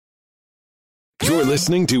You're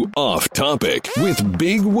listening to Off Topic with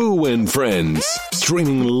Big Woo and Friends.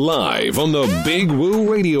 Streaming live on the Big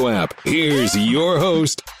Woo Radio app. Here's your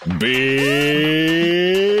host,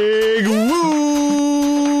 Big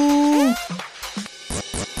Woo!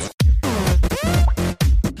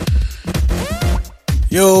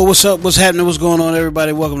 Yo, what's up? What's happening? What's going on,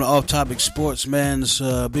 everybody? Welcome to Off Topic Sports, man. It's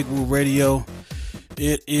Big Woo Radio.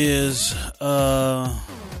 It is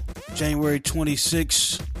January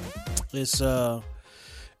 26th. It's a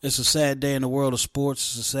sad day in the world of sports.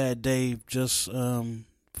 It's a sad day just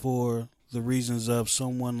for the reasons of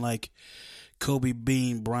someone like Kobe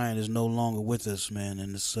Bryant is no longer with us, man,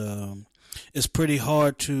 and it's pretty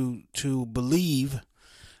hard to believe.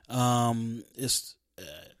 You're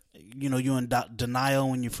in denial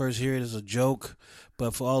when you first hear it as a joke,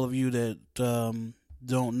 but for all of you that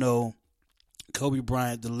don't know, Kobe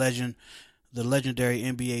Bryant, the legendary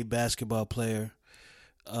NBA basketball player,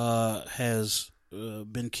 has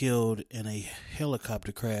been killed in a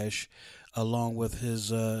helicopter crash along with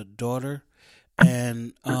his daughter,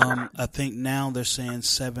 and I think now they're saying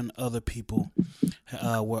 7 other people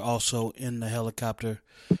were also in the helicopter.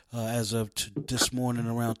 As of this morning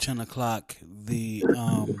around 10 o'clock, the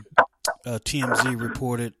TMZ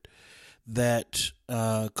reported that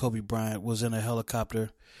Kobe Bryant was in a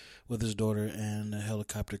helicopter with his daughter and the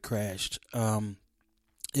helicopter crashed.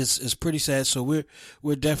 It's pretty sad. So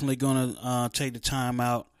we're definitely going to take the time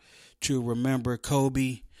out to remember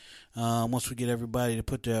Kobe. Once we get everybody to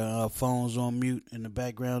put their phones on mute in the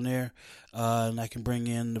background there, and I can bring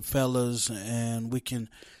in the fellas, and we can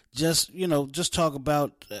just talk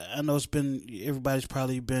about. I know everybody's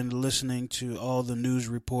probably been listening to all the news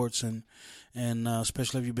reports, and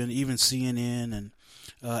especially if you've been even CNN, and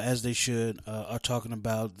as they should, are talking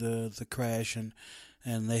about the crash, and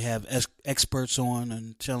they have experts on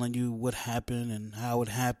and telling you what happened and how it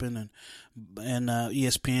happened, and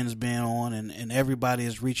ESPN has been on, and everybody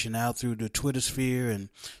is reaching out through the Twitter sphere and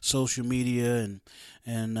social media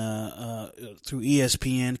and through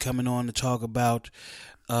ESPN coming on to talk about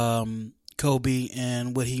Kobe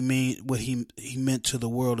and what he meant to the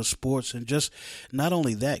world of sports. And just not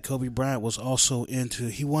only that, Kobe Bryant was also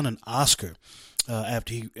he won an Oscar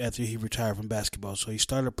after he retired from basketball. So he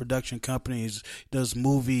started a production company. He does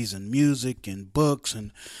movies and music and books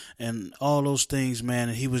and all those things, man.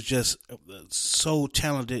 And he was just so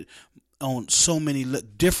talented on so many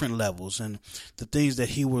different levels, and the things that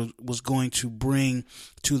he was going to bring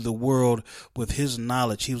to the world with his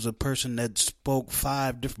knowledge. He was a person that spoke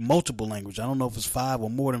multiple languages. I don't know if it's 5 or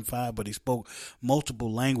more than 5, but he spoke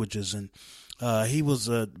multiple languages, and he was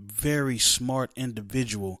a very smart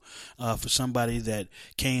individual for somebody that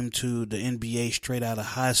came to the NBA straight out of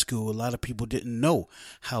high school. A lot of people didn't know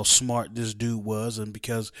how smart this dude was, and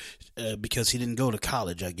because he didn't go to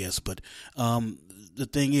college, I guess. But the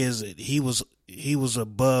thing is, he was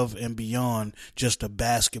above and beyond just a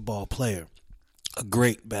basketball player. A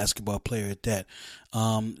great basketball player at that.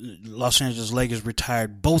 Los Angeles Lakers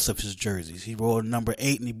retired both of his jerseys. He wore number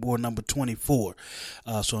 8 and he wore number 24.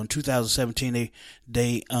 So in 2017,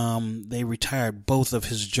 they retired both of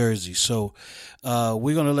his jerseys. So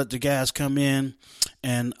we're gonna let the guys come in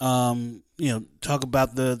and talk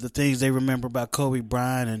about the things they remember about Kobe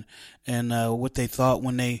Bryant and what they thought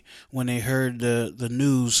when they heard the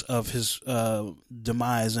news of his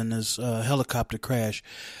demise and his helicopter crash.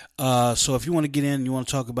 So if you want to get in, you want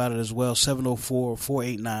to talk about it as well,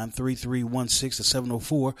 704-489-3316 at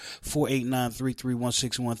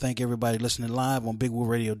 704-489-3316. We want to thank everybody listening live on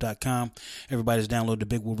BigWoolRadio.com. Everybody's downloaded the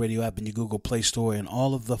Big Woo Radio app in your Google Play Store, and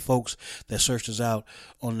all of the folks that searched us out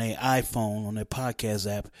on their iPhone, on their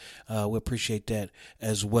podcast app, we appreciate that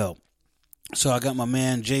as well. So I got my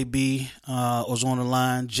man JB was on the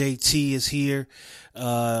line. JT is here.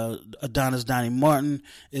 Adonis Donnie Martin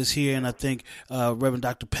is here, and I think Reverend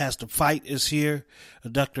Dr. Pastor Fight is here.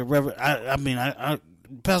 Pastor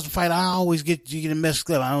Fight. I always get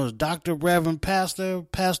messed up. I was Dr. Reverend Pastor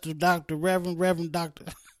Dr. Reverend Doctor.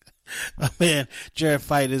 My man Jared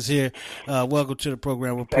Fight is here. Welcome to the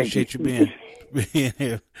program. We appreciate you being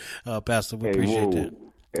here, Pastor. We appreciate that.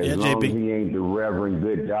 As long as he ain't the Reverend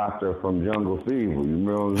Good Doctor from Jungle Fever, you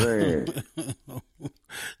know what I'm saying?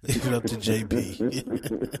 Leave it up to JB.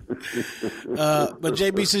 But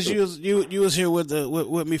JB, since you was here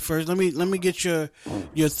with me first, let me get your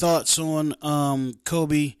thoughts on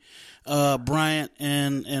Kobe Bryant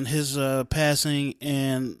and his passing,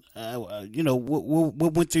 and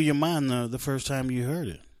what went through your mind the first time you heard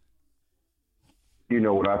it.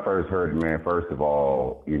 When I first heard it, man, first of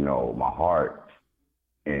all, my heart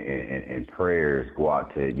and prayers go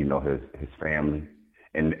out to his family,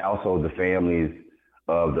 and also the families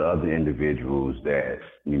of the other individuals that,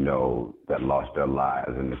 that lost their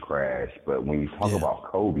lives in the crash. But when you talk about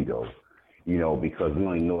Kobe, though, because we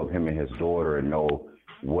only know of him and his daughter and know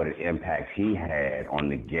what an impact he had on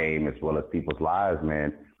the game as well as people's lives,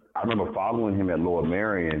 man. I remember following him at Lower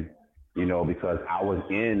Merion, because I was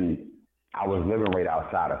living right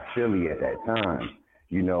outside of Philly at that time,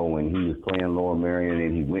 when he was playing Lower Merion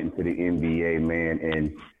and he went into the NBA, man,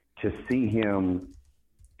 and to see him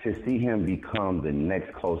become the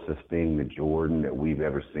next closest thing to Jordan that we've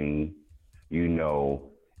ever seen,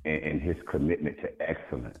 and his commitment to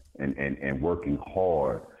excellence and working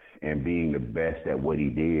hard and being the best at what he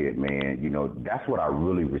did, man, that's what I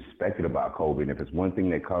really respected about Kobe. And if it's one thing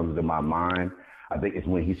that comes to my mind, I think it's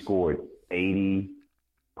when he scored 80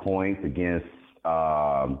 points against,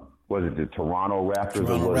 was it the Toronto Raptors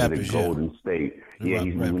or was it the Golden State?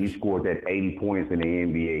 When he scored that 80 points in the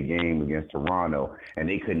NBA game against Toronto, and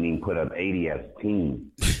they couldn't even put up 80 as a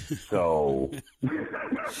team. So, but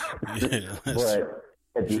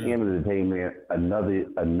at the end of the day, man,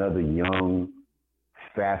 another young,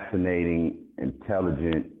 fascinating,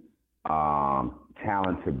 intelligent,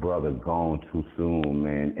 talented brother gone too soon,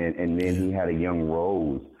 man. And then he had a young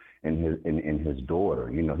Rose in his daughter.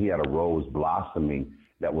 He had a Rose blossoming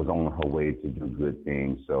that was on her way to do good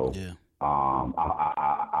things. So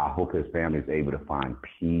I hope his family is able to find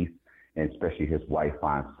peace, and especially his wife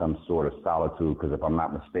finds some sort of solitude, because if I'm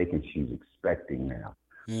not mistaken, she's expecting now.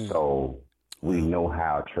 So we know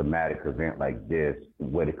how a traumatic event like this,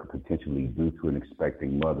 what it could potentially do to an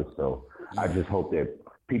expecting mother. So I just hope that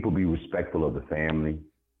people be respectful of the family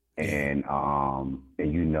and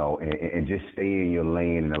just stay in your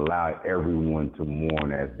lane and allow everyone to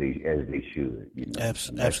mourn as they should.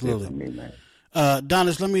 Absolutely. Me, man.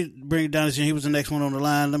 Adonis, let me bring Adonis in. He was the next one on the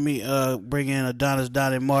line. Let me bring in Adonis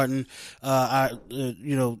Donnie Martin.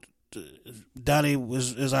 Donnie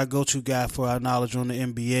is our go-to guy for our knowledge on the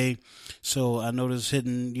NBA. So I know this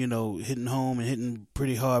hitting home and hitting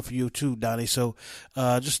pretty hard for you too, Donnie. So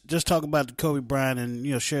just talk about Kobe Bryant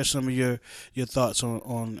and share some of your thoughts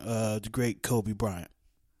on the great Kobe Bryant.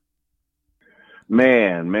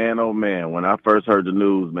 Man, oh man. When I first heard the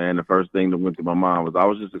news, man, the first thing that went through my mind was I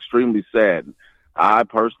was just extremely sad. I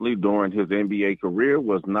personally, during his NBA career,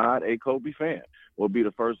 was not a Kobe fan. Will be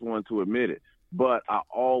the first one to admit it. But I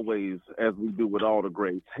always, as we do with all the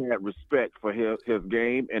greats, had respect for his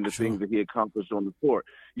game and the things that he accomplished on the court.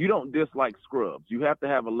 You don't dislike scrubs. You have to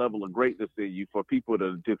have a level of greatness in you for people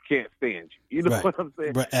to just can't stand you. You know what I'm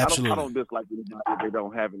saying? Right. Absolutely. I don't dislike anybody if they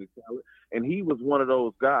don't have any talent. And he was one of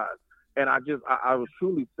those guys. And I was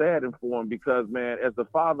truly saddened for him because, man, as the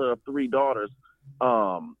father of 3 daughters,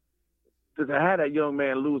 to have that young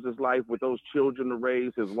man lose his life with those children to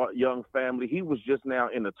raise, his young family, he was just now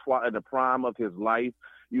in the prime of his life.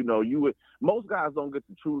 Most guys don't get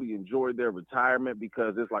to truly enjoy their retirement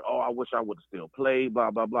because it's like, oh, I wish I would have still played, blah,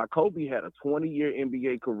 blah, blah. Kobe had a 20-year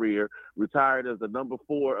NBA career, retired as the number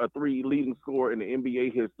 3 leading scorer in the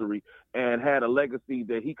NBA history, and had a legacy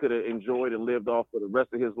that he could have enjoyed and lived off for the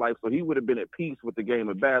rest of his life. So he would have been at peace with the game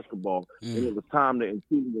of basketball. And it was time to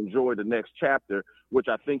truly enjoy the next chapter, which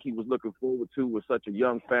I think he was looking forward to with such a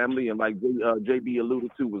young family. And like JB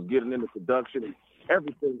alluded to, was getting into production and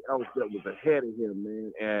everything else that was ahead of him,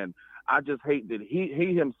 man. And I just hate that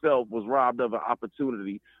he himself was robbed of an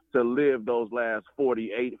opportunity to live those last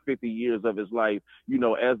 50 years of his life,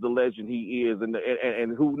 as the legend he is,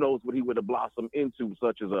 and who knows what he would have blossomed into,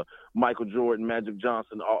 such as a Michael Jordan, Magic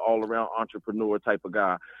Johnson, all around entrepreneur type of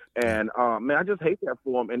guy. And man, I just hate that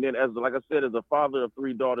for him. And then, like I said, as a father of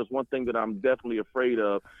 3 daughters, one thing that I'm definitely afraid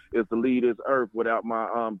of is to leave this earth without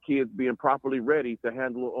my kids being properly ready to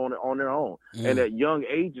handle it on their own. And at young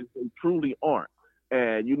ages, they truly aren't.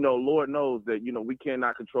 And, Lord knows that, we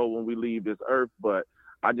cannot control when we leave this earth, but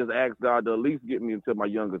I just asked God to at least get me until my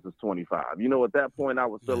youngest is 25. At that point, I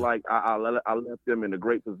was still like, I left them in a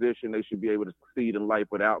great position. They should be able to succeed in life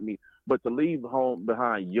without me. But to leave home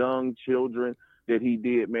behind young children that he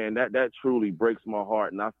did, man, that truly breaks my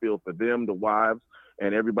heart. And I feel for them, the wives,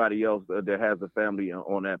 and everybody else that has a family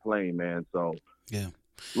on that plane, man. So, yeah.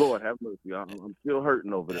 Lord have mercy. I'm still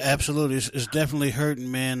hurting over this. Absolutely. It's definitely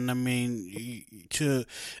hurting, man. I mean, to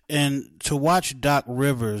watch Doc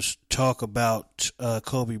Rivers talk about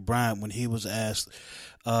Kobe Bryant when he was asked,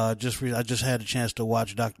 I just had a chance to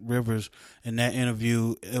watch Doc Rivers in that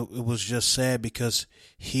interview. It was just sad because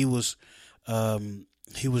he was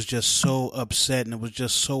he was just so upset, and it was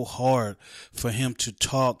just so hard for him to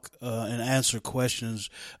talk and answer questions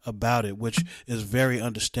about it, which is very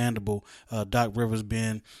understandable. Doc Rivers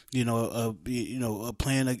being, not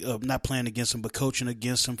playing against him, but coaching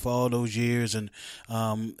against him for all those years, and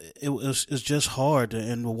it's just hard.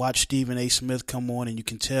 And watch Stephen A. Smith come on, and you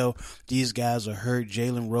can tell these guys are hurt.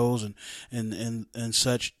 Jalen Rose and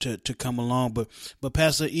such to come along, but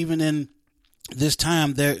Pastor, even in this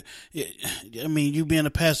time, you being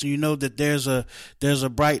a pastor, you know that there's a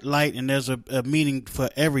bright light and there's a meaning for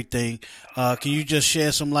everything. Can you just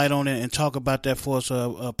share some light on it and talk about that for us,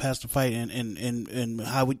 Pastor Fight, and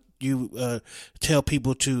how you tell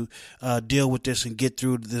people to deal with this and get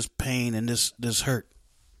through this pain and this hurt?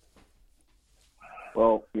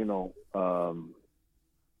 Well,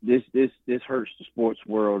 this hurts the sports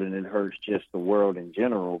world, and it hurts just the world in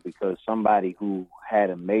general, because somebody who had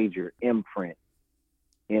a major imprint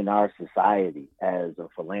in our society as a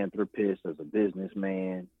philanthropist, as a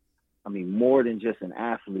businessman, more than just an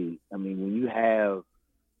athlete. When you have,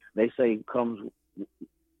 they say,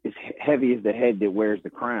 it's heavy as the head that wears the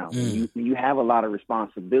crown. When you have a lot of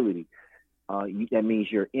responsibility, that means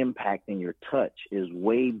your impact and your touch is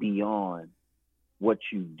way beyond what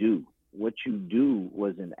you do. What you do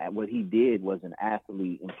what he did was an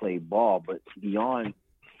athlete and played ball, but beyond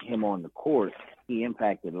him on the court, he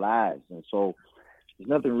impacted lives. And so there's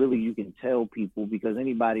nothing really you can tell people, because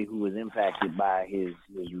anybody who was impacted by his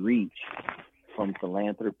reach from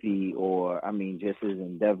philanthropy, or just his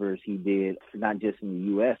endeavors he did, not just in the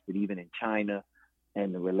U.S., but even in China,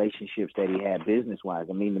 and the relationships that he had business-wise.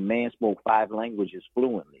 The man spoke 5 languages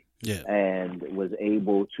fluently, and was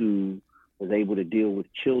able to deal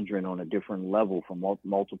with children on a different level from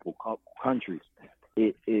multiple countries.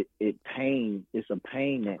 It's a pain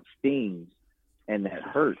that stings and that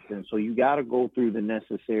hurts. And so you got to go through the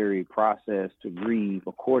necessary process to grieve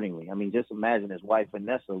accordingly. Just imagine his wife,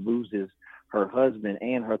 Vanessa, loses her husband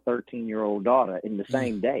and her 13-year-old daughter in the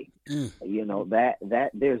same day. That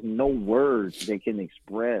there's no words that can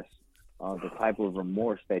express the type of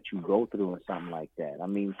remorse that you go through in something like that.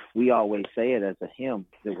 We always say it as a hymn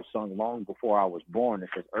that was sung long before I was born. It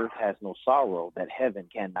says, "Earth has no sorrow that heaven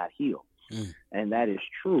cannot heal." And that is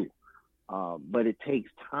true. But it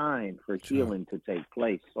takes time for healing to take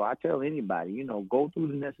place. So I tell anybody, go through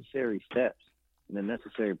the necessary steps and the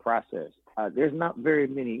necessary process. There's not very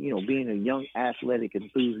many, being a young athletic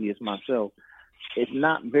enthusiast myself, it's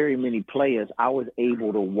not very many players I was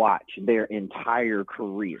able to watch their entire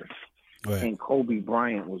career. Right. And Kobe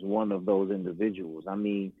Bryant was one of those individuals. I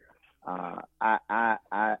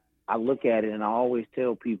look at it and I always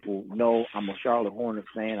tell people, no, I'm a Charlotte Hornets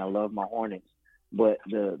fan. I love my Hornets. But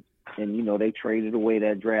they traded away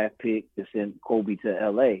that draft pick to send Kobe to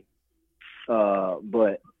LA.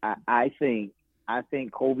 But I think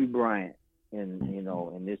Kobe Bryant, and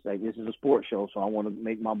this is a sports show, so I want to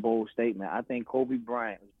make my bold statement. I think Kobe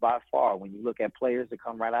Bryant is by far, when you look at players that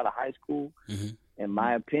come right out of high school, in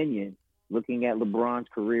my opinion, looking at LeBron's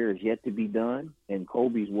career is yet to be done, and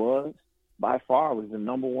Kobe's was, by far, was the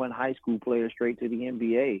number one high school player straight to the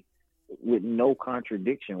NBA with no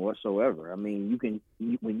contradiction whatsoever. When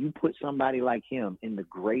you put somebody like him in the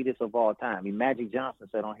greatest of all time, Magic Johnson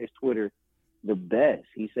said on his Twitter, the best.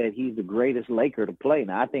 He said he's the greatest Laker to play.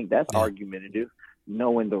 Now, I think that's argumentative,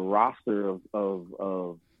 knowing the roster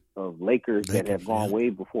of Lakers that have gone way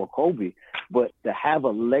before Kobe. But to have a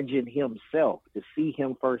legend himself, to see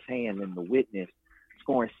him firsthand and the witness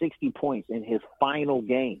scoring 60 points in his final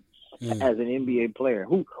game as an NBA player,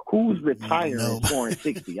 who's retiring scoring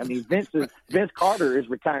 60? Vince Carter is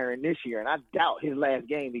retiring this year, and I doubt his last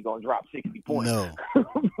game he's going to drop 60 points.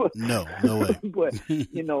 No way. But,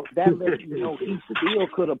 that lets you know he still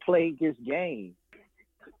could have played this game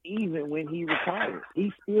even when he retired.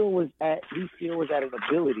 He still was at an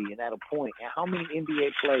ability and at a point. And how many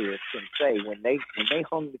NBA players can say when they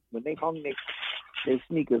hung their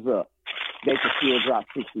sneakers up, they can still drop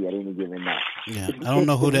 60 at any given night? Yeah, I don't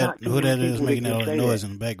know who that is making all that noise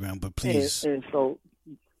in the background, but please. And so,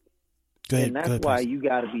 go ahead, that's why you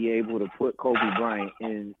got to be able to put Kobe Bryant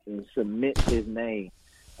and submit his name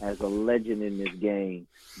as a legend in this game,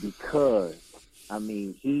 because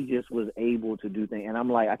he just was able to do things. And I'm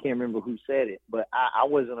like, I can't remember who said it, but I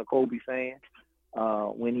wasn't a Kobe fan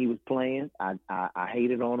when he was playing. I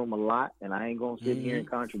hated on him a lot, and I ain't going to sit here and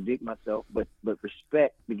contradict myself. But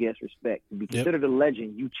respect begets respect. To be considered a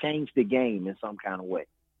legend, you change the game in some kind of way.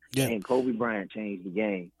 Yeah. And Kobe Bryant changed the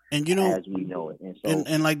game. And you know, as we know it. And so,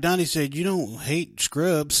 and like Donnie said, you don't hate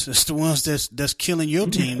scrubs. It's the ones that's killing your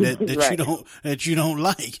team that right. you don't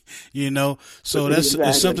like. You know, so that's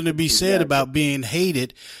Exactly. something to be said Exactly. about being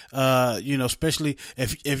hated. You know, especially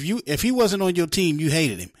if he wasn't on your team, you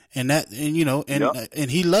hated him. And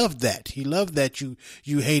he loved that. He loved that you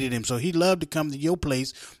hated him. So he loved to come to your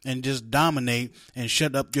place and just dominate and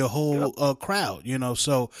shut up your whole crowd. You know,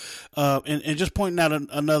 so and just pointing out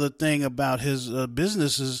another thing about his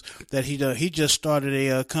businesses that he just started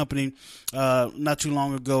a company not too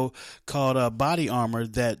long ago called Body Armor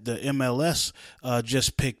that the MLS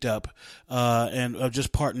just picked up and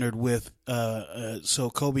just partnered with. So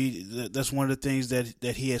Kobe, that's one of the things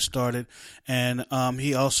that he had started, and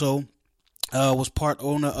he also was part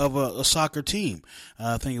owner of a soccer team.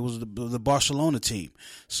 I think it was the Barcelona team.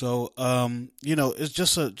 So you know, it's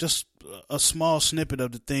just a small snippet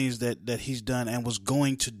of the things that he's done and was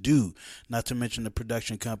going to do. Not to mention the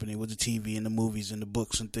production company with the TV and the movies and the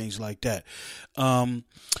books and things like that. But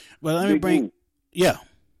let me bring, yeah.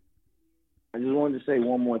 I just wanted to say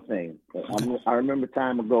one more thing. I remember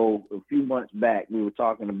time ago, a few months back, we were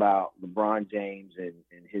talking about LeBron James and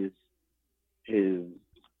his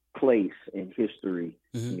place in history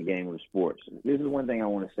in the game of sports. This is one thing I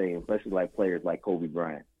want to say, especially like players like Kobe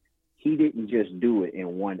Bryant. He didn't just do it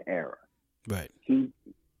in one era. Right. He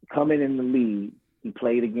coming in the league, he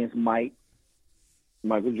played against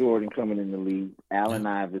Michael Jordan coming in the league, Allen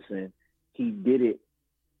Iverson. He did it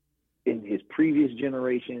in his previous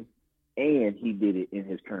generation, and he did it in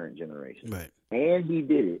his current generation. Right. And he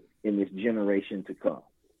did it in this generation to come.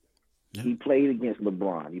 Yeah. He played against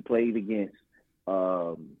LeBron. He played against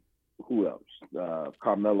who else?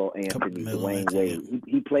 Carmelo Anthony, Dwayne Wade.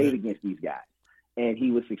 He played against these guys. And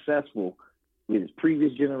he was successful with his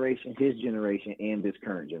previous generation, his generation, and this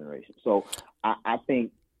current generation. So I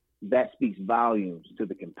think that speaks volumes to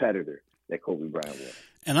the competitor that Kobe Bryant was.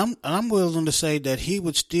 And I'm willing to say that he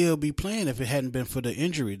would still be playing if it hadn't been for the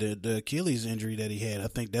injury, the Achilles injury that he had. I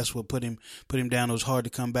think that's what put him down. It was hard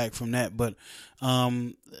to come back from that. But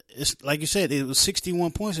it's like you said, it was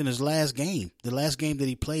 61 points in his last game, the last game that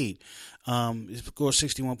he played. He scored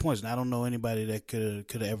 61 points, and I don't know anybody that could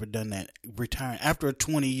have ever done that, retiring after a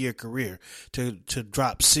 20-year career to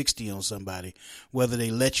drop 60 on somebody, whether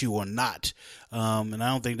they let you or not. And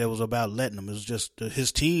I don't think that was about letting him. It was just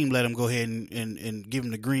his team let him go ahead and give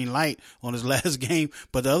him the green light on his last game,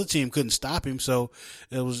 but the other team couldn't stop him. So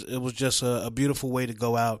it was just a beautiful way to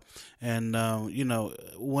go out, and you know,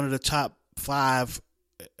 one of the top 5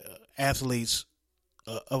 athletes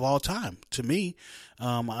of all time to me.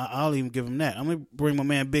 I'll even give him that. I'm gonna bring my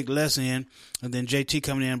man Big Les in, and then JT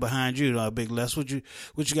coming in behind you. Big Les, what you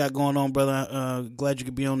got going on, brother? Glad you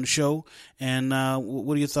could be on the show. And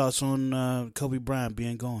what are your thoughts on Kobe Bryant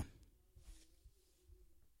being gone?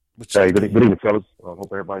 Hey, good evening, fellas. Hope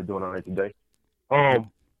everybody's doing all right today.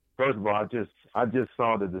 First of all, I just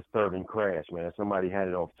saw the disturbing crash, man. Somebody had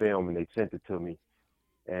it on film and they sent it to me,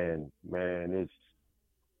 and man, it's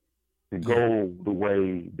to go the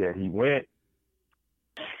way that he went.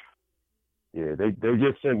 Yeah, they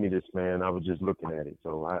just sent me this, man. I was just looking at it,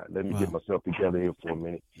 so let me get myself together here for a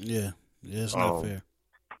minute. Yeah, it's not fair.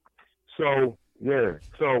 So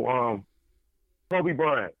Kobe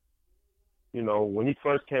Bryant, you know, when he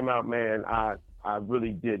first came out, man, I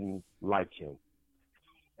really didn't like him.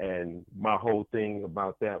 And my whole thing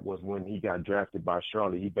about that was when he got drafted by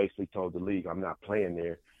Charlotte, he basically told the league, I'm not playing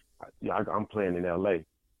there. I'm playing in L.A.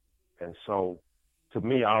 And so to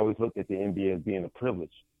me, I always looked at the NBA as being a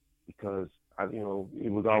privilege because,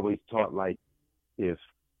 it was always taught like if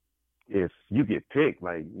you get picked,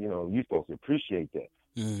 like, you're supposed to appreciate that.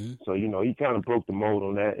 Mm-hmm. So, he kind of broke the mold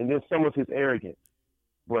on that. And then some of his arrogance.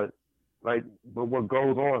 But what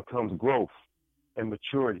goes on comes growth and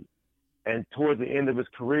maturity. And towards the end of his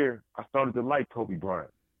career, I started to like Kobe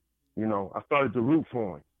Bryant. I started to root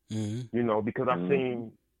for him, mm-hmm. Because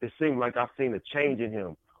it seemed like I seen a change in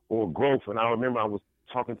him or growth. And I remember I was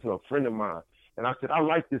talking to a friend of mine, and I said, I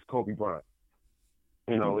like this Kobe Bryant.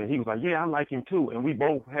 And he was like, yeah, I like him too. And we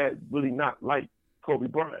both had really not liked Kobe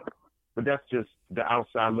Bryant. But that's just the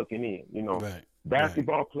outside looking in, Right.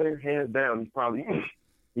 Basketball player, hands down, he's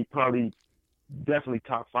probably definitely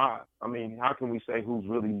top 5. I mean, how can we say who's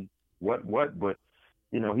really what? But,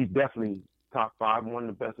 he's definitely top 5, one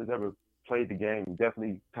of the best that's ever played the game.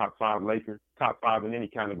 Definitely top 5 Lakers, top 5 in any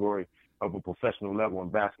category of a professional level in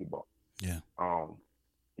basketball. Yeah.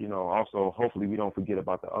 Also, hopefully we don't forget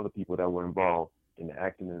about the other people that were involved in the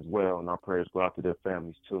acting as well, and our prayers go out to their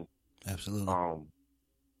families too. Absolutely.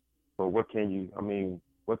 But what can you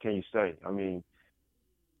say? I mean,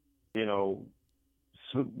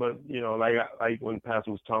 but like when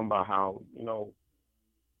Pastor was talking about how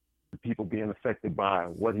people being affected by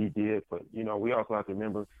what he did, but we also have to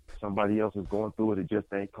remember somebody else is going through it. It just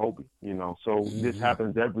ain't Kobe, So this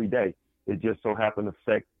happens every day. It just so happened to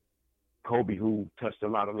affect Kobe, who touched a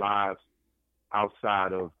lot of lives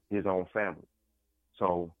outside of his own family.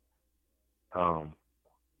 So, man,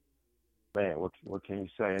 what can you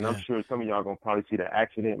say? And I'm sure some of y'all gonna probably see the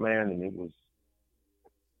accident, man, and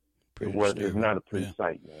it's not a pretty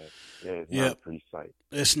sight, man. Yeah, it's not a pretty sight.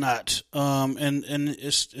 It's not. And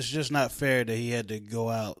it's just not fair that he had to go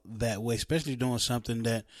out that way, especially doing something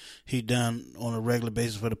that he done on a regular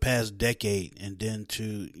basis for the past decade, and then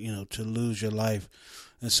to lose your life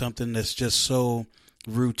in something that's just so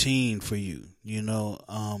routine for you.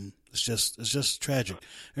 It's just tragic.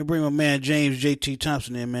 And bring my man James JT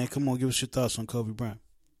Thompson in, man. Come on, give us your thoughts on Kobe Bryant.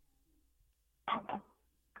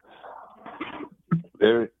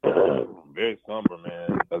 Very, very somber,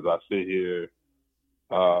 man. As I sit here,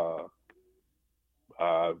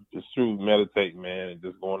 just through meditating, man, and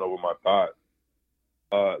just going over my thoughts.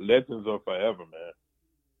 Legends are forever, man,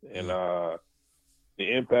 and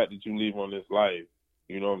the impact that you leave on this life,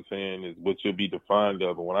 you know what I'm saying, is what you'll be defined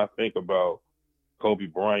of. And when I think about Kobe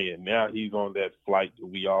Bryant, now he's on that flight that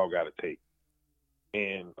we all got to take.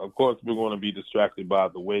 And of course, we're going to be distracted by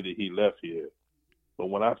the way that he left here. But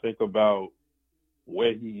when I think about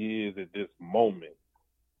where he is at this moment,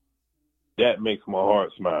 that makes my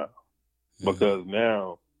heart smile. Because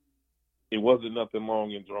now it wasn't nothing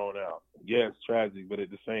long and drawn out. Yeah, it's tragic, but at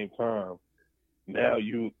the same time, now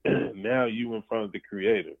you in front of the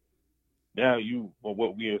Creator. Now you are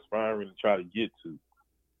what we're aspiring to try to get to.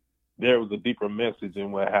 There was a deeper message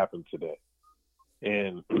in what happened today.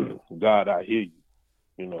 And God, I hear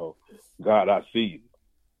you. God, I see you.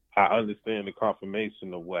 I understand the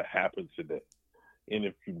confirmation of what happened today. And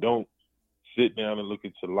if you don't sit down and look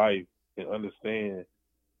at your life and understand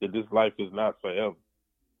that this life is not forever,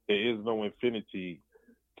 there is no infinity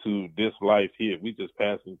to this life here. We just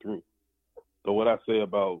passing through. So what I say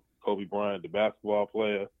about Kobe Bryant, the basketball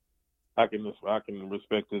player, I can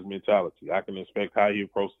respect his mentality. I can respect how he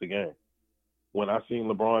approached the game. When I seen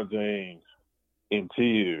LeBron James in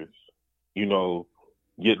tears,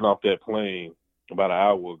 getting off that plane about an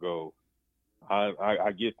hour ago,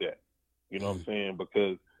 I get that. You know what I'm saying?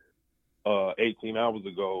 Because 18 hours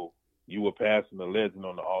ago, you were passing a legend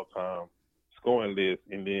on the all-time scoring list,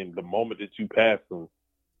 and then the moment that you passed him,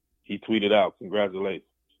 he tweeted out, "Congratulations,"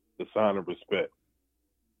 the sign of respect.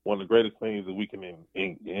 One of the greatest things that we can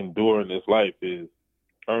endure in this life is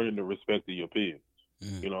earning the respect of your peers.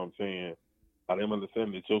 You know what I'm saying? I didn't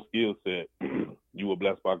understand that your skill set, you were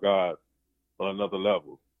blessed by God on another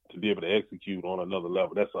level to be able to execute on another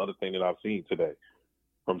level. That's the other thing that I've seen today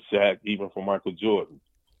from Shaq, even from Michael Jordan.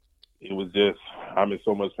 It was just, I'm in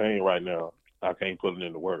so much pain right now, I can't put it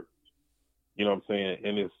into words. You know what I'm saying?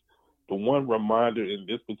 And it's the one reminder in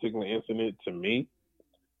this particular incident to me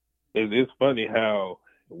is it's funny how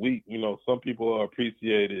some people are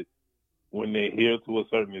appreciated when they're here to a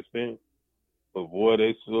certain extent, but boy,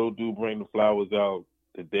 they so do bring the flowers out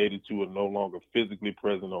the day that you are no longer physically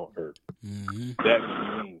present on earth. That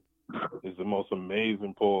to me is the most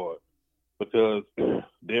amazing part, because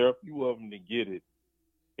there are a few of them that get it,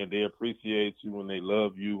 and they appreciate you and they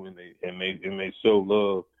love you and they show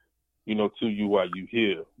love, to you while you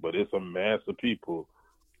here. But it's a mass of people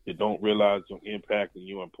that don't realize your impact and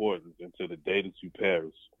your importance until the day that you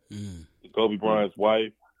perish. Kobe Bryant's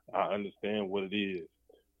wife, I understand what it is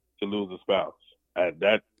to lose a spouse.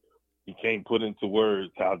 That you can't put into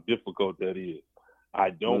words how difficult that is. I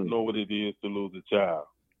don't know what it is to lose a child,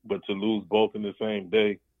 but to lose both in the same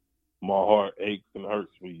day, my heart aches and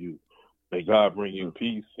hurts for you. May God bring you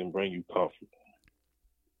peace and bring you comfort.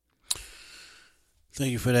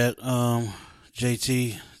 Thank you for that,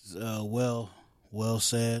 JT. Well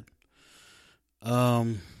said.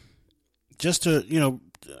 Just to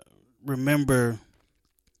remember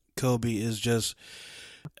Kobe is just,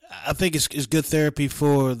 I think it's good therapy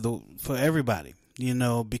for everybody.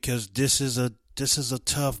 Because this is a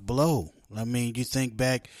tough blow. I mean, you think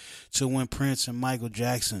back to when Prince and Michael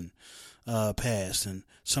Jackson passed, and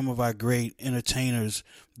some of our great entertainers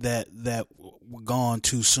that were gone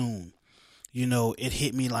too soon. It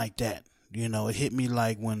hit me like that. It hit me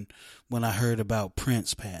like when I heard about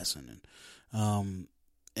Prince passing,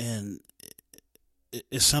 and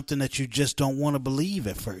it's something that you just don't want to believe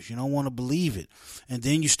at first. You don't want to believe it, and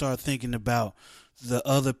then you start thinking about the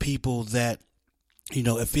other people that,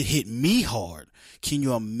 if it hit me hard, can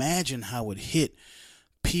you imagine how it hit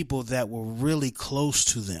people that were really close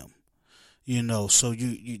to them? So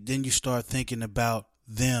you then you start thinking about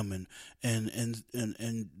them, and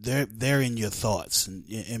they're in your thoughts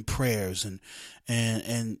and prayers, and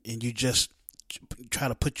you just try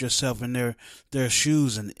to put yourself in their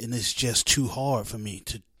shoes, and it's just too hard for me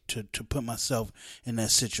to put myself in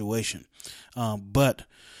that situation. But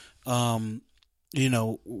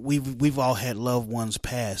we've all had loved ones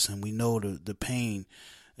pass, and we know the pain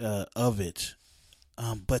of it.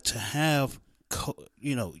 But to have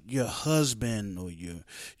your husband or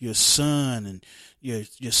your son and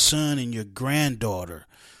your son and your granddaughter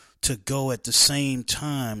to go at the same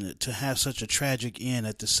time, to have such a tragic end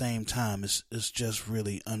at the same time, is just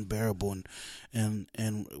really unbearable, and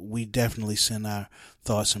we definitely send our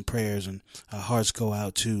thoughts and prayers and our hearts go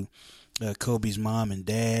out to Kobe's mom and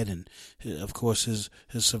dad, and of course his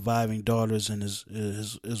surviving daughters and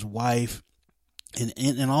his wife.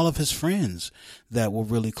 And all of his friends that were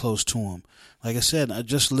really close to him. Like I said, I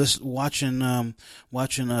just watching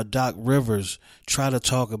Doc Rivers try to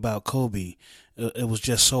talk about Kobe. It was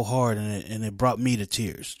just so hard, and it brought me to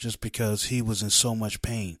tears, just because he was in so much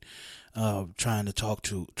pain, trying to talk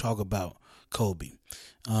about Kobe.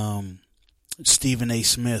 Stephen A.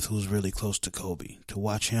 Smith, who's really close to Kobe, to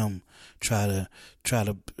watch him try to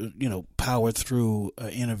power through an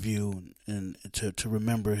interview and to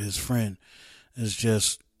remember his friend.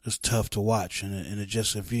 It's tough to watch, and it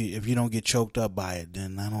just, if you don't get choked up by it,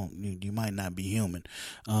 then you might not be human.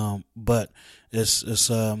 But it's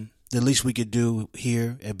the least we could do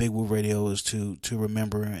here at Big Woo Radio is to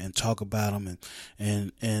remember and talk about him,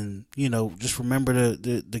 and just remember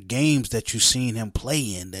the games that you've seen him play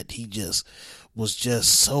in, that he just was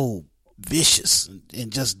just so vicious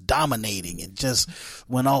and just dominating and just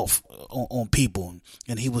went off on people,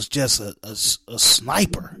 and he was just a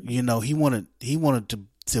sniper. He wanted to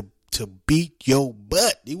beat your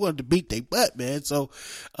butt. He wanted to beat their butt, man. So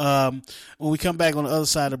when we come back on the other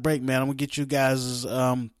side of the break, man, I'm gonna get you guys'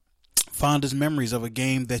 fondest memories of a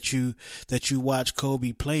game that you watched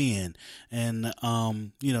Kobe play in, and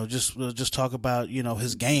just talk about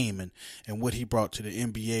his game and what he brought to the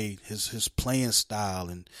NBA, his playing style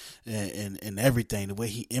and everything, the way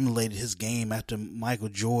he emulated his game after Michael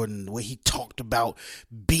Jordan, the way he talked about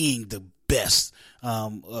being the best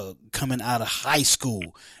coming out of high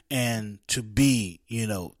school, and to be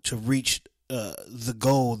to reach the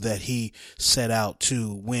goal that he set out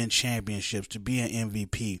to win championships, to be an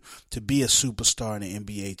MVP, to be a superstar in the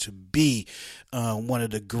NBA, to be one of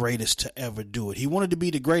the greatest to ever do it. He wanted to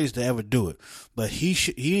be the greatest to ever do it, but he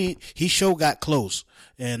sure got close,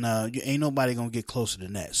 and ain't nobody gonna get closer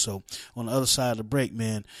than that. So on the other side of the break,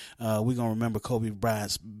 man, we're gonna remember Kobe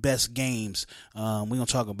Bryant's best games. We're gonna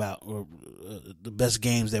talk about the best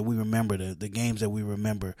games that we remember, the games that we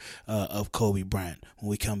remember of Kobe Bryant when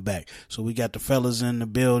we come back. So we got the fellas in the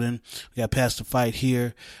building. We got Pastor Fight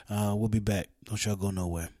here. We'll be back. Don't y'all go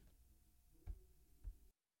nowhere.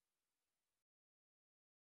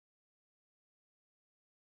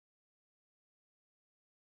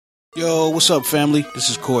 Yo, what's up, family? This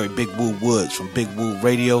is Corey Big Woo Woods from Big Woo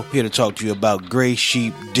Radio, here to talk to you about Gray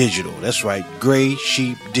Sheep Digital. That's right, Gray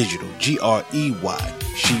Sheep Digital, Grey,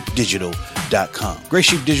 sheepdigital.com. Gray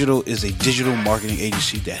Sheep Digital is a digital marketing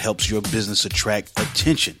agency that helps your business attract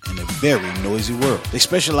attention in a very noisy world. They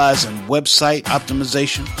specialize in website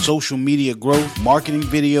optimization, social media growth, marketing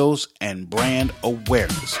videos, and brand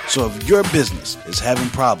awareness. So if your business is having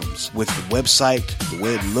problems with the website, the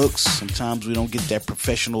way it looks, sometimes we don't get that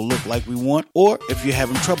professional look like we want, or if you're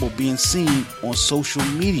having trouble being seen on social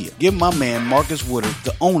media, give my man Marcus Woodard,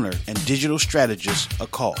 the owner and digital strategist, a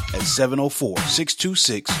call at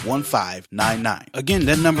 704-626-1599. Again,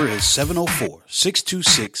 that number is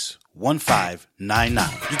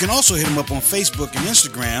 704-626-1599. You can also hit him up on Facebook and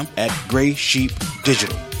Instagram at Gray Sheep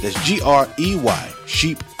Digital. That's Grey,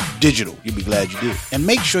 Sheep Digital. You'll be glad you did. And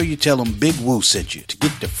make sure you tell them Big Woo sent you to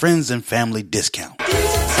get the friends and family discount.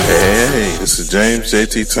 Hey, this is James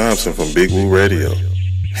JT Thompson from Big Woo Radio.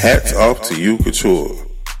 Hats off to you, Couture.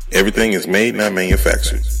 Everything is made, not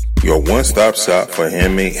manufactured. Your one-stop shop for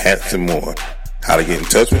handmade hats and more. How to get in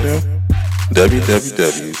touch with them?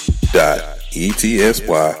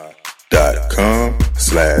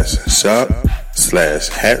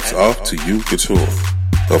 www.etsycom/shop/hats off to you, Couture.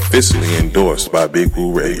 Officially endorsed by Big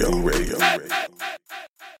Woo Radio.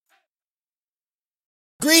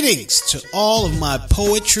 Greetings to all of my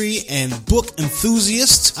poetry and book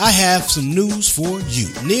enthusiasts. I have some news for you.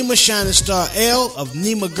 Nima Shining Star L of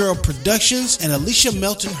Nima Girl Productions and Alicia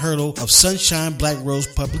Melton Hurdle of Sunshine Black Rose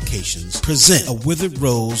Publications present A Withered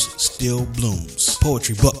Rose Still Blooms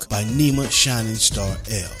poetry book by Nima Shining Star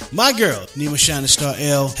L. My girl, Nima Shining Star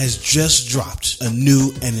L, has just dropped a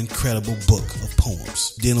new and incredible book of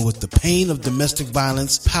poems dealing with the pain of domestic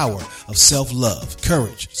violence, power of self-love,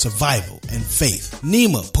 courage, survival, and faith.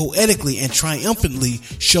 Nima poetically and triumphantly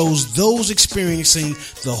shows those experiencing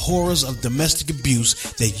the horrors of domestic abuse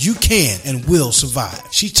that you can and will survive.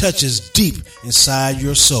 She touches deep inside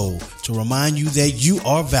your soul to remind you that you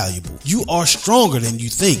are valuable. You are stronger than you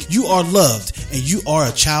think. You are loved and you are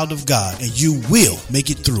a child of God, and you will make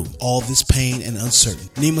it through all this pain and uncertainty.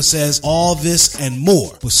 Nima says all this and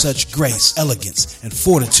more with such grace, elegance, and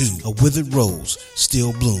fortitude. A withered rose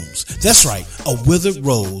still blooms. That's right, a withered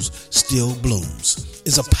rose still blooms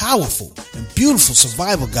is a powerful and beautiful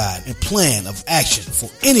survival guide and plan of action for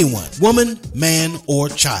anyone, woman, man, or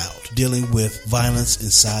child dealing with violence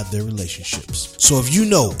inside their relationships. So if you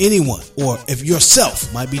know anyone or if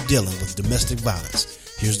yourself might be dealing with domestic violence,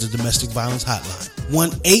 here's the domestic violence hotline.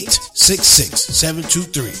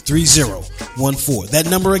 1-866-723-3014. That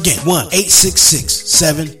number again,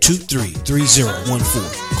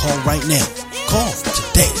 1-866-723-3014. Call right now. Call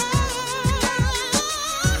today.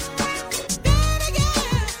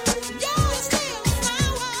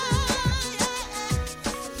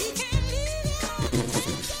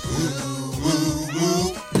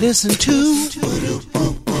 Listen to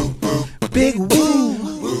Big Woo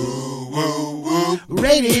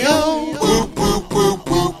Radio.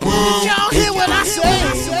 Y'all hear what I say?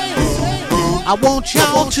 I want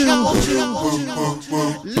y'all to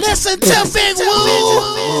listen to Big Woo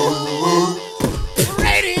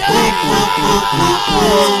Radio.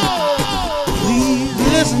 Please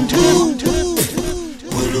listen to.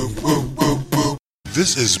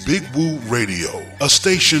 This is Big Woo Radio, a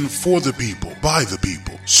station for the people, by the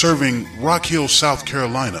people, serving Rock Hill, South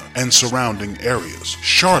Carolina and surrounding areas,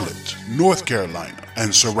 Charlotte, North Carolina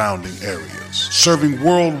and surrounding areas, serving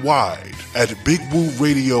worldwide at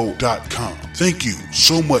BigWooRadio.com. Thank you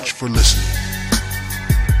so much for listening.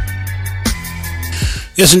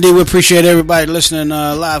 Yes, indeed. We appreciate everybody listening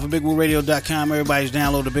live at BigWooRadio.com. Everybody's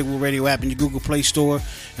download the Big Woo Radio app in your Google Play Store,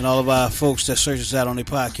 and all of our folks that search us out on their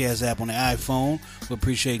podcast app on the iPhone. We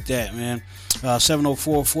appreciate that, man.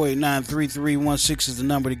 704-489-3316 is the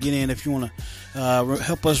number to get in if you want to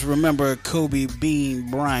help us remember Kobe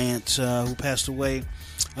Bryant, who passed away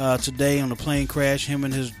today on a plane crash, him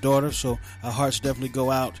and his daughter. So our hearts definitely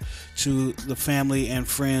go out to the family and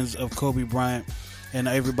friends of Kobe Bryant and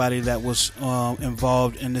everybody that was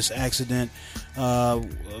involved in this accident. Our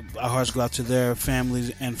hearts go out to their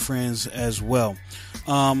families and friends as well.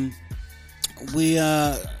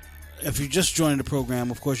 If you're just joining the program,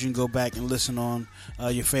 of course, you can go back and listen on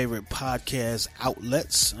your favorite podcast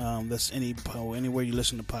outlets. That's anywhere you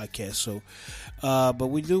listen to podcasts. So, but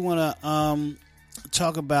we do want to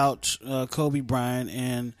talk about Kobe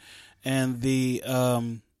Bryant and the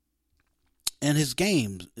and his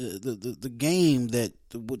games, the game that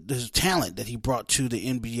his talent that he brought to the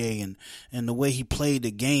NBA and the way he played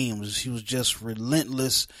the games. He was just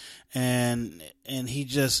relentless, and he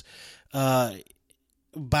just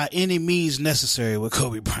by any means necessary with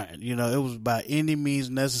Kobe Bryant. You know, it was by any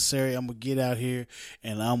means necessary. I'm gonna get out here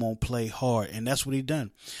and I'm gonna play hard, and that's what he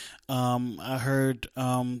done. I heard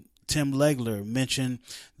Tim Legler mentioned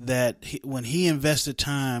that when he invested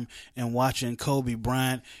time in watching Kobe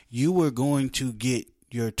Bryant, you were going to get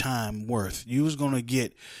your time worth. You was going to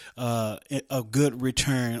get a good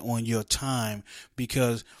return on your time,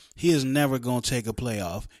 because he is never going to take a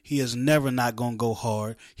playoff. He is never not going to go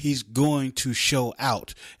hard. He's going to show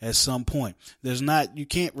out at some point. You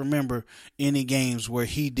can't remember any games where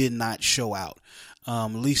he did not show out.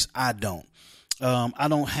 At least I don't. I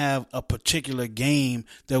don't have a particular game.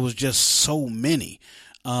 There was just so many.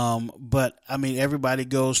 But I mean, everybody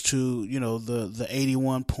goes to, the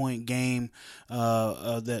 81 point game,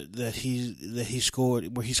 that he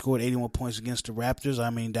scored, where he scored 81 points against the Raptors. I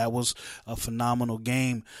mean, that was a phenomenal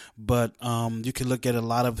game, but, you can look at a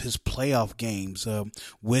lot of his playoff games,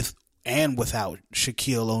 with and without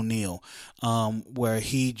Shaquille O'Neal, where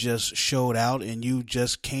he just showed out and you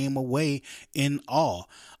just came away in awe.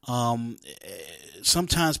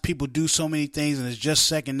 Sometimes people do so many things and it's just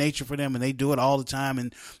second nature for them, and they do it all the time,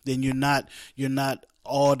 and then you're not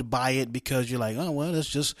awed by it because you're like, oh well, that's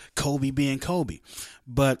just Kobe being Kobe.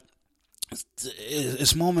 But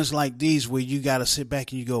it's moments like these where you got to sit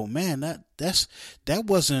back and you go, man, that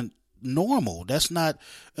wasn't normal.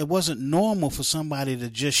 It wasn't normal for somebody to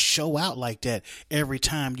just show out like that every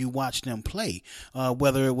time you watch them play,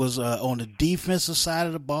 whether it was on the defensive side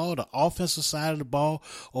of the ball, the offensive side of the ball,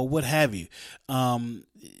 or what have you.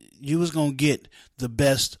 You was going to get the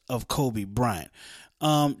best of Kobe Bryant.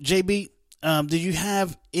 JB, did you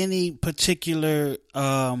have any particular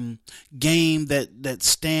game that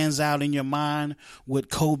stands out in your mind with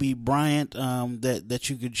Kobe Bryant that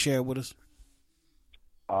you could share with us?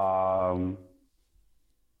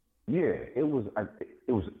 Yeah, it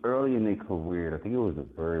was early in their career. I think it was the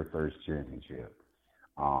very first championship.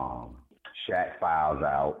 Shaq fouls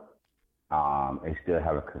out. They still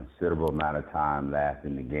have a considerable amount of time left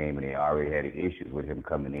in the game, and they already had issues with him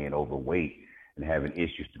coming in overweight and having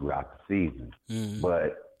issues throughout the season. Mm-hmm.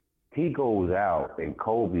 But he goes out, and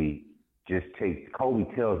Kobe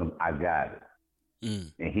tells him, "I got it,"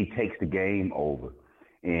 and he takes the game over.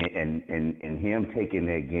 And him taking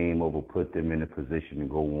that game over put them in a position to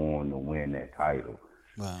go on to win that title.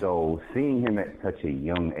 Wow. So seeing him at such a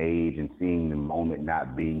young age and seeing the moment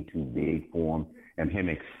not being too big for him and him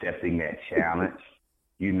accepting that challenge,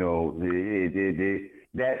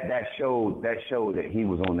 that showed that he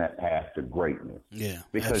was on that path to greatness. Yeah,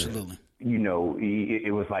 because, absolutely.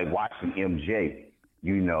 It was like watching MJ.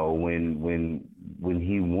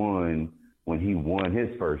 When he won his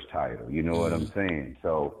first title, you know what I'm saying?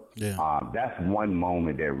 So that's one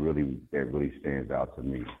moment that really stands out to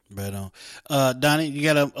me. Right on. Donnie, you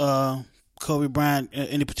got a Kobe Bryant,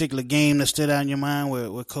 any particular game that stood out in your mind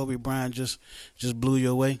where Kobe Bryant just blew you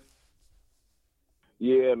away?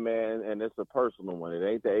 Yeah, man, and it's a personal one. It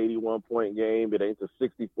ain't the 81-point game. It ain't the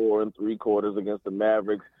 64 3/4 against the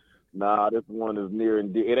Mavericks. Nah, this one is near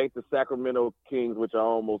and dear. It ain't the Sacramento Kings, which I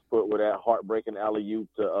almost put with that heartbreaking alley-oop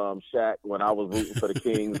to Shaq when I was rooting for the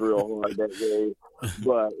Kings real hard that day.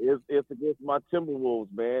 But it's against my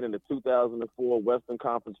Timberwolves, man, in the 2004 Western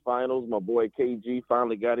Conference Finals. My boy KG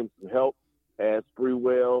finally got him some help. Had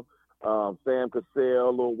Sprewell, Sam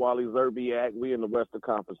Cassell, little Wally Zerbiak. We in the Western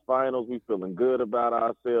Conference Finals. We feeling good about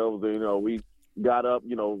ourselves. We got up,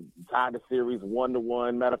 tied the series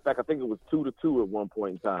 1-1. Matter of fact, I think it was 2-2 at one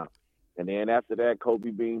point in time. And then after that,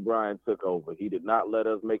 Kobe Bean Bryant took over. He did not let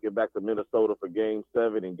us make it back to Minnesota for Game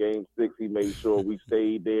 7 and Game 6. He made sure we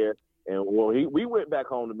stayed there. And, we went back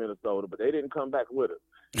home to Minnesota, but they didn't come back with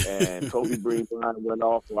us. And Kobe Bean Bryant went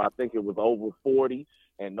off for, I think it was over 40,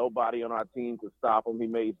 and nobody on our team could stop him. He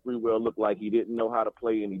made Sprewell look like he didn't know how to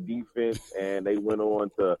play any defense, and they went on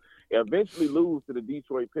to eventually lose to the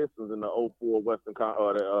Detroit Pistons in the 04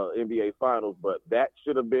 NBA Finals. But that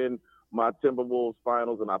should have been my Timberwolves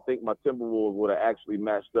finals, and I think my Timberwolves would have actually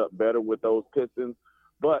matched up better with those Pistons.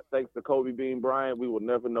 But thanks to Kobe Bean Bryant, we will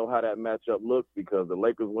never know how that matchup looks because the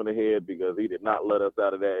Lakers went ahead because he did not let us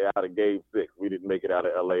out of Game 6. We didn't make it out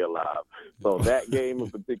of L.A. alive. So that game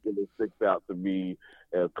in particular sticks out to me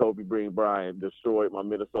as Kobe Bean Bryant destroyed my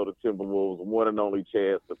Minnesota Timberwolves' one and only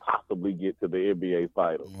chance to possibly get to the NBA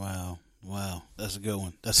Finals. Wow, that's a good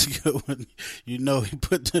one. That's a good one. He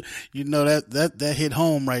put that hit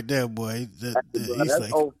home right there, boy. That's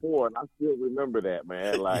like 04, and I still remember that,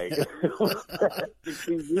 man. Like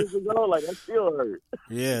 16 years ago, like that still hurt.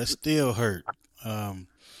 Yeah, it still hurt.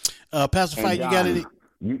 Pastor Fight, you got any?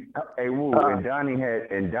 Hey, Woo, and Donnie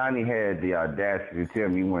had the audacity to tell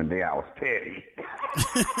me one day I was petty.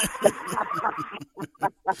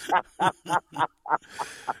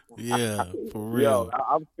 Yeah, for real. Yo,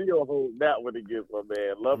 I'm still holding that one against my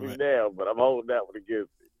man. Love him now, but I'm holding that one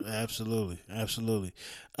against him. Absolutely.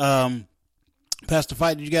 Pastor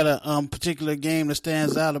Fight, you got a particular game that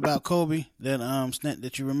stands out about Kobe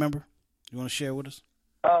that you remember? You want to share with us?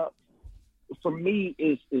 For me,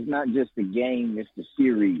 it's not just the game, it's the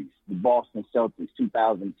series. The Boston Celtics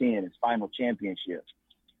 2010, his final championship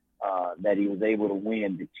that he was able to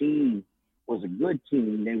win. The team was a good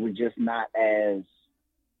team. They were just not as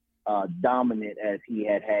dominant as he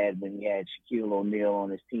had when he had Shaquille O'Neal on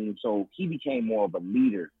his team. So he became more of a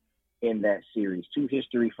leader in that series. Two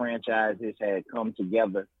history franchises had come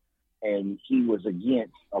together, and he was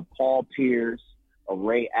against a Paul Pierce, a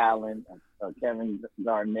Ray Allen, a Kevin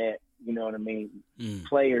Garnett, you know what I mean?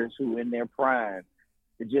 Players who in their prime,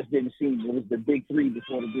 it just didn't seem, it was the big three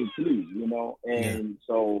before the big three, And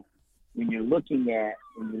so when you're looking at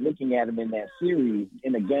him in that series,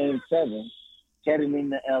 in a Game 7, heading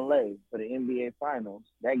into LA for the NBA Finals,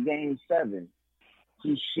 that Game 7,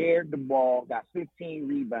 he shared the ball, got 15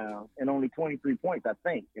 rebounds, and only 23 points, I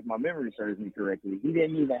think, if my memory serves me correctly. He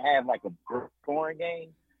didn't even have like a scoring game,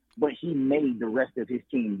 but he made the rest of his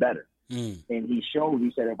team better. And he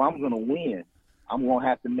said, if I'm going to win, I'm going to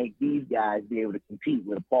have to make these guys be able to compete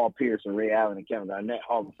with Paul Pierce or Ray Allen and Kevin Garnett,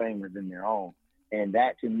 Hall of Famers in their own. And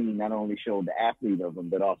that, to me, not only showed the athlete of them,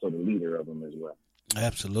 but also the leader of them as well.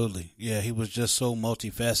 Absolutely. Yeah, he was just so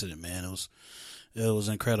multifaceted, man. It was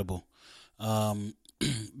incredible.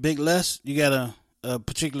 Big Les, you got a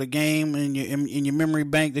particular game in your memory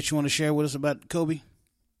bank that you want to share with us about Kobe?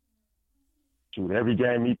 Shoot, every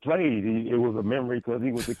game he played, it was a memory because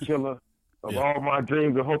he was the killer of all my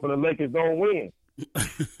dreams of hoping the Lakers don't win.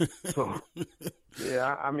 So,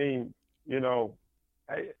 yeah, I mean, you know,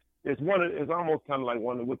 it's almost kind of like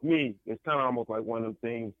with me, it's kind of almost like one of the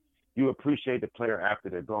things you appreciate the player after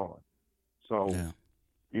they're gone. So,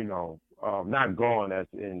 you know, not gone as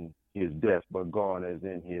in his death, but gone as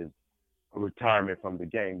in his retirement from the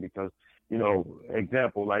game. Because, you know,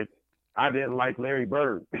 example, like I didn't like Larry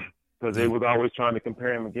Bird because they was always trying to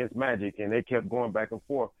compare him against Magic, and they kept going back and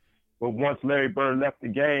forth. But once Larry Bird left the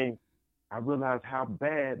game, I realized how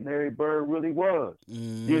bad Larry Bird really was,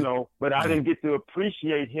 you know, but I didn't get to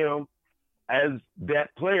appreciate him as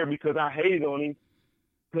that player because I hated on him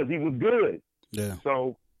because he was good. Yeah.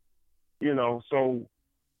 So, you know,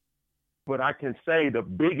 but I can say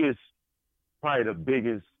probably the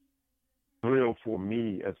biggest thrill for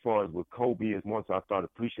me as far as with Kobe is once I started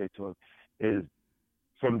appreciating him is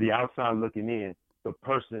from the outside looking in, the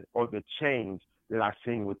person or the change that I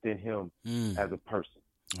seen within him as a person.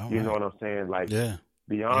 You know what I'm saying? Like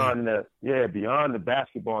beyond the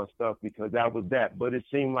basketball and stuff, because that was that. But it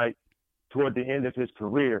seemed like toward the end of his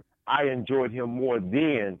career, I enjoyed him more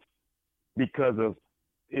then because of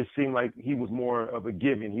it seemed like he was more of a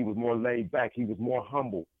giving. He was more laid back. He was more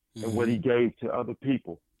humble in what he gave to other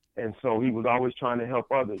people. And so he was always trying to help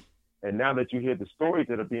others. And now that you hear the stories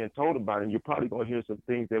that are being told about him, you're probably going to hear some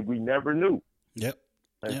things that we never knew. Yep.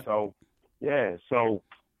 And so,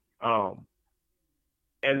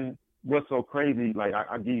 and what's so crazy, like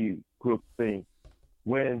I'll give you a quick thing.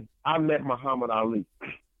 When I met Muhammad Ali,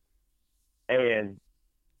 and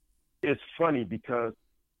it's funny because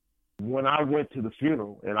when I went to the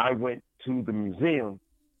funeral and I went to the museum,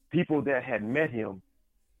 people that had met him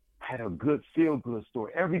had a good feel-good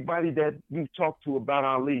story. Everybody that you talked to about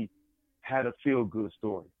Ali had a feel-good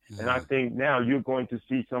story. And I think now you're going to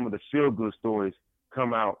see some of the feel-good stories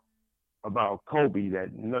come out about Kobe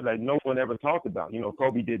that no one ever talked about. You know,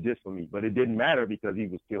 Kobe did this for me, but it didn't matter because he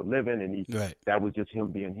was still living and that was just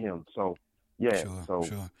him being him. So, that's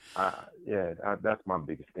my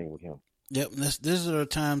biggest thing with him. Yep, these are the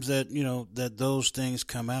times that that those things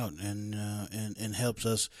come out and helps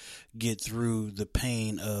us get through the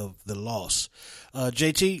pain of the loss.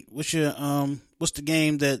 JT, what's the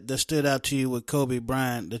game that stood out to you with Kobe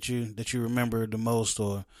Bryant that you remember the most,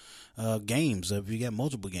 or games? If you got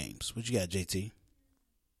multiple games, what you got, JT?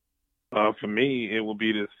 For me, it would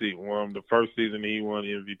be the first season he won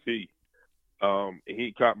MVP.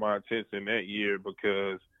 He caught my attention that year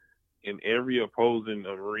because in every opposing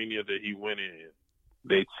arena that he went in,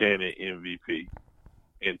 they chanted MVP.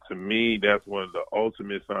 And to me, that's one of the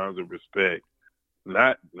ultimate signs of respect.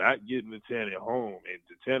 Not getting the chant at home. And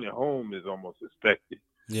the chant at home is almost expected.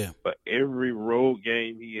 Yeah. But every road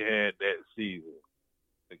game he had that season,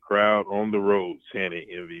 the crowd on the road chanted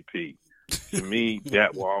MVP. To me,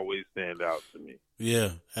 that will always stand out to me.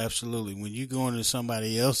 Yeah, absolutely. When you go into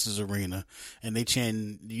somebody else's arena and they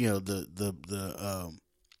chant,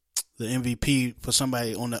 the MVP for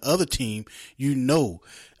somebody on the other team,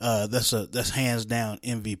 that's hands down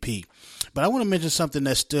MVP. But I want to mention something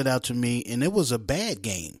that stood out to me, and it was a bad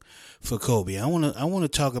game for Kobe. I want to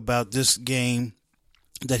talk about this game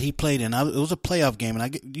that he played in. It was a playoff game,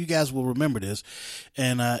 and you guys will remember this.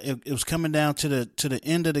 And it was coming down to the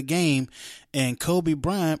end of the game, and Kobe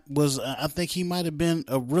Bryant was, I think he might have been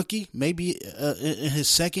a rookie, maybe in his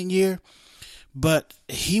second year, but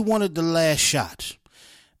he wanted the last shot.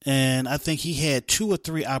 And I think he had 2 or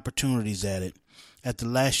 3 opportunities at the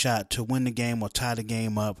last shot to win the game or tie the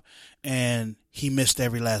game up, and he missed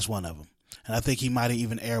every last one of them. And I think he might have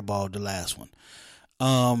even airballed the last one.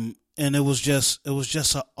 And it was just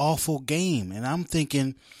an awful game. And I'm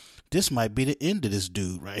thinking, this might be the end of this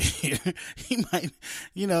dude right here. He might,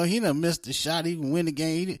 he done missed the shot. He can win the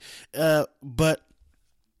game. But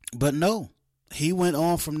no, he went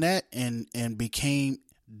on from that and became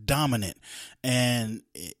dominant. And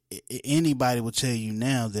anybody will tell you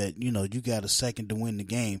now that you got a second to win the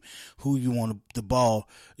game, who you want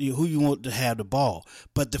to have the ball.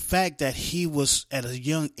 But the fact that he was at a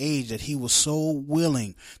young age, that he was so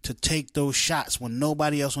willing to take those shots when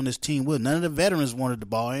nobody else on his team would. None of the veterans wanted the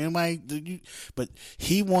ball, but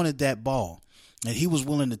he wanted that ball, and he was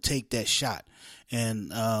willing to take that shot.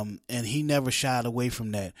 And he never shied away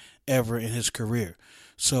from that. ever in his career.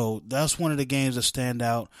 So that's one of the games that stand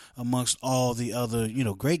out amongst all the other,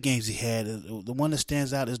 great games he had. The one that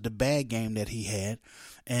stands out is the bad game that he had.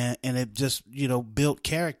 And it just, built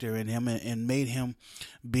character in him and made him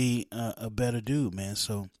be a better dude, man.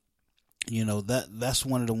 So, that's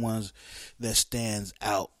one of the ones that stands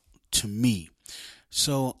out to me.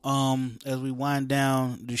 So, as we wind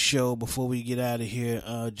down the show before we get out of here,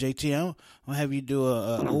 JT, I'm gonna have you do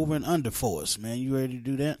a over and under for us, man. You ready to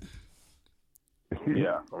do that?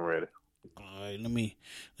 Yeah, I'm ready. All right, let me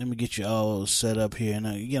get you all set up here. And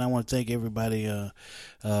again, I want to thank everybody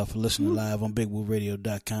for listening live on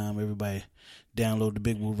BigWooRadio.com. Everybody download the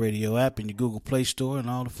Big Woo Radio app in your Google Play Store, and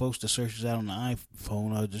all the folks that searches out on the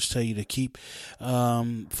iPhone. I'll just tell you to keep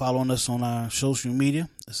following us on our social media.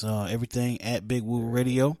 It's everything at Big Woo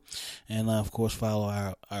Radio, and of course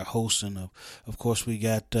follow our hosts. And of course we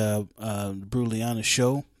got Brutally Honest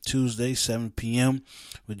Show Tuesday 7 p.m.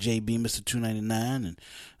 with JB Mr. 299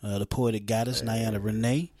 and the Poetic Goddess Nyana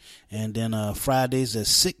Renee, and then Fridays at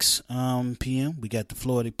 6 p.m. we got the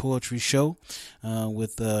Florida Poetry Show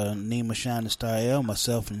with Nima Shine and Star L,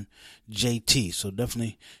 myself and JT. So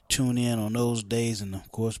definitely tune in on those days, and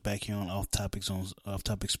of course back here on Off Topic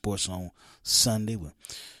Sports on Sunday with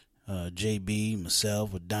JB,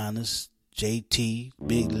 myself, Adonis, JT,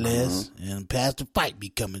 Big Les, and Pastor Fight be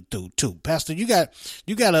coming through too. Pastor, you got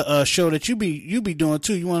a show that you be doing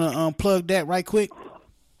too. You want to plug that right quick?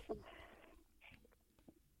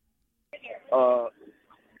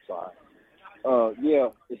 Yeah,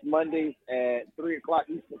 it's Mondays at 3 o'clock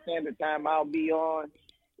Eastern Standard Time. I'll be on.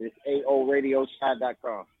 It's AORadioShot.com.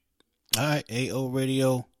 All right, AO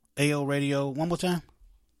Radio. One more time.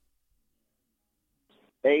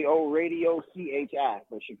 AO Radio CHI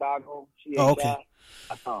for Chicago. CHI. Oh, okay.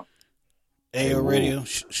 AO Radio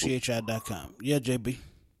CHI.com. Yeah, JB.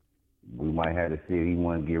 We might have to see if he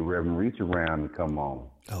want to get Reverend Reach around and come on.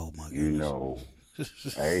 Oh my goodness.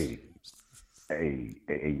 Hey.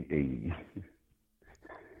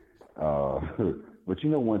 But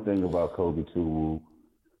one thing about Kobe too,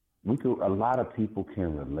 a lot of people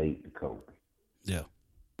can relate to Kobe. Yeah.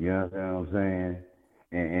 You know what I'm saying?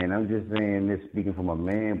 And I'm just saying this, speaking from a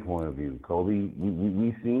man point of view. Kobe,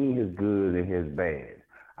 we seen his good and his bad.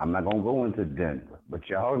 I'm not gonna go into Denver, but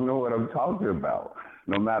y'all know what I'm talking about.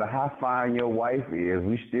 No matter how fine your wife is,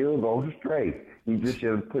 we still go straight. You just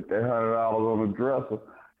should have put that $100 on the dresser,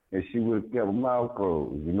 and she would have kept her mouth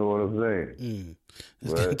closed. You know what I'm saying?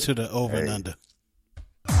 Let's get to the over and under.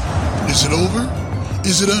 Is it over?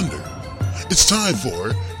 Is it under? It's time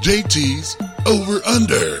for JT's Over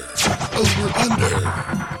Under. Over Under.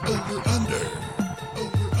 Over Under.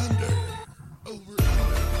 Over Under. Over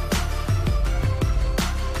Under.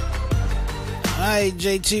 All right,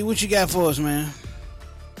 JT, what you got for us, man?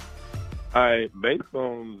 All right, based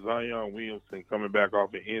on Zion Williamson coming back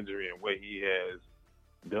off an injury and what he has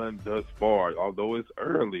done thus far, although it's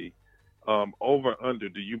early, over under,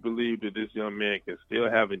 do you believe that this young man can still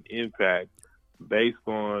have an impact based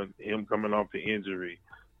on him coming off the injury?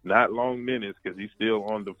 Not long minutes, because he's still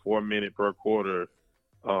on the 4 minute per quarter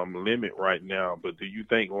limit right now. But do you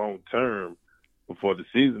think long term, before the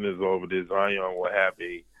season is over, that Zion will have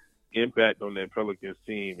a impact on that Pelicans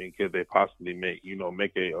team, and could they possibly make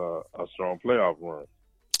a strong playoff run?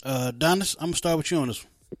 Adonis, I'm gonna start with you on this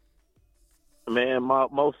one. Man,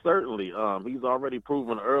 most certainly. He's already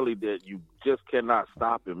proven early that you just cannot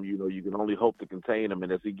stop him. You can only hope to contain him,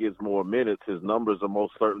 and as he gets more minutes, his numbers are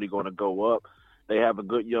most certainly going to go up. They have a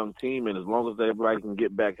good young team, and as long as everybody can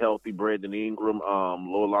get back healthy, Brandon Ingram,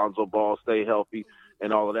 Lonzo Ball stay healthy,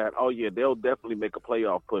 and all of that, oh yeah, they'll definitely make a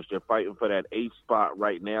playoff push. They're fighting for that 8th spot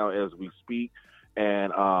right now as we speak,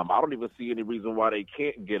 and I don't even see any reason why they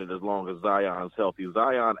can't get it as long as Zion's healthy.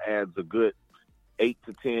 Zion adds a good 8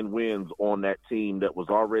 to 10 wins on that team that was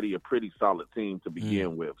already a pretty solid team to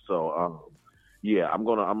begin with. So, yeah, I'm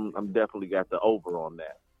definitely got the over on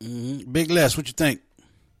that. Mm-hmm. Big Les, what you think?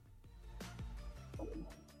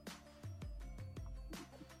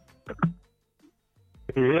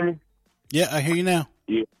 Can you hear me? Yeah, I hear you now.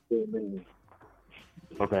 Yeah.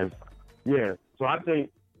 Okay. Yeah. So I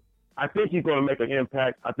think he's going to make an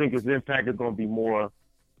impact. I think his impact is going to be more.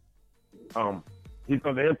 The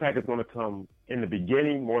impact is going to come in the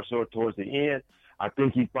beginning, more so towards the end. I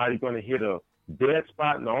think he's probably going to hit a dead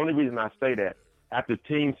spot. And the only reason I say that, after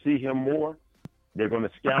teams see him more, they're going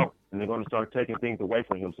to scout and they're going to start taking things away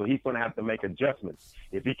from him. So he's going to have to make adjustments.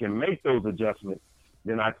 If he can make those adjustments,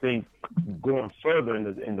 then I think going further in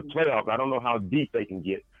the playoffs, I don't know how deep they can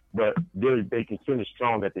get, but they can finish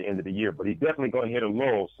strong at the end of the year. But he's definitely going to hit a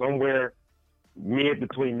lull somewhere mid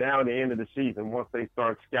between now and the end of the season once they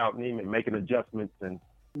start scouting him and making adjustments and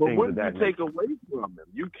But what of do you that take nature. away from him?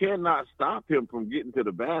 You cannot stop him from getting to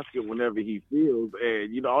the basket whenever he feels.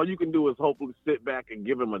 And, you know, all you can do is hopefully sit back and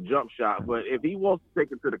give him a jump shot. But if he wants to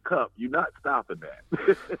take it to the cup, you're not stopping that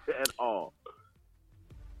at all.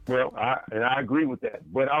 Well, I agree with that.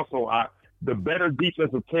 But also, the better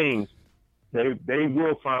defensive teams, they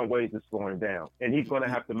will find ways to slow him down. And he's going to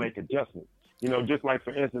have to make adjustments. You know, just like,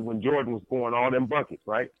 for instance, when Jordan was scoring all them buckets,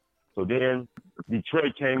 right? So then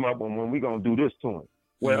Detroit came up and when we going to do this to him.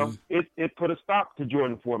 Well, it put a stop to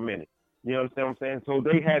Jordan for a minute. You understand what I'm saying? So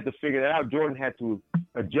they had to figure that out. Jordan had to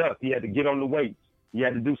adjust. He had to get on the weights. He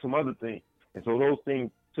had to do some other things. And so those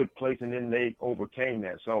things took place, and then they overcame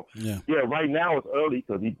that. So, right now it's early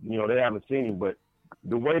because, they haven't seen him. But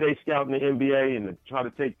the way they scout in the NBA and try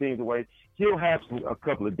to take things away, he'll have a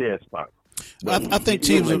couple of dead spots. I think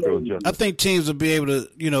teams will be able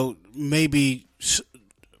to, maybe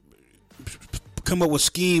come up with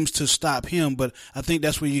schemes to stop him, but I think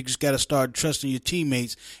that's where you just got to start trusting your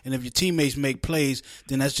teammates. And if your teammates make plays,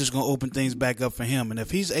 then that's just going to open things back up for him. And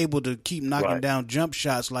if he's able to keep knocking down jump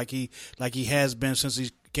shots like he has been since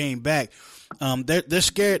he came back, they're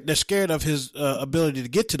scared. They're scared of his ability to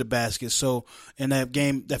get to the basket. So in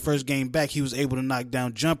that first game back, he was able to knock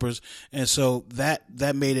down jumpers, and so that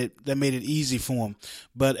made it easy for him.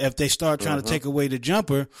 But if they start trying to take away the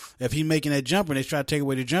jumper, if he's making that jumper and they try to take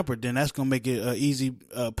away the jumper, then that's going to make it an easy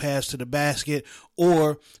pass to the basket,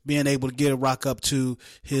 or being able to get a rock up to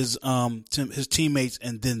his teammates,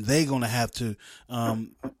 and then they're going to have to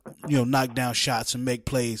knock down shots and make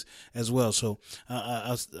plays as well. So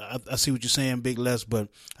I see what you're saying, Big Les, but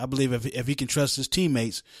I believe if he can trust his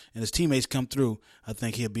teammates and his teammates come through, I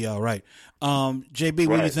think he'll be all right. JB,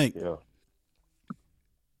 what do you think? Yeah.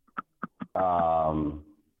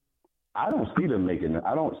 I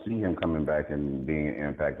don't see him coming back and being an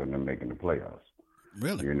impact on them making the playoffs.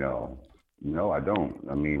 Really? No, I don't.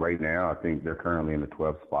 I mean, right now, I think they're currently in the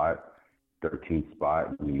 12th spot, 13th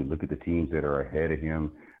spot. When you look at the teams that are ahead of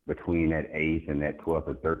him between that 8th and that 12th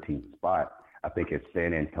or 13th spot, I think it's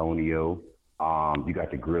San Antonio. You got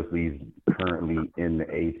the Grizzlies currently in the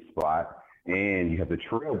 8th spot, and you have the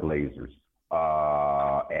Trailblazers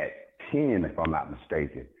at 10, if I'm not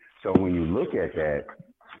mistaken. So when you look at that,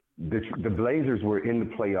 the Blazers were in the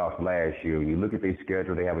playoffs last year. When you look at their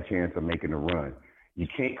schedule, they have a chance of making a run. You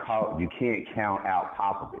can't count out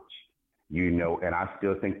Popovich, and I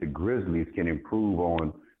still think the Grizzlies can improve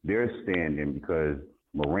on their standing because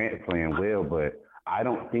Morant playing well, but I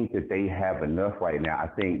don't think that they have enough right now. I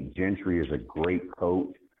think Gentry is a great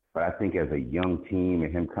coach, but I think as a young team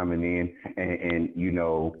and him coming in and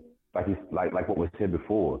like what was said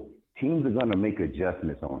before, teams are going to make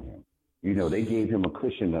adjustments on him. They gave him a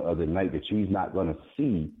cushion the other night that he's not going to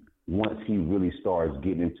see once he really starts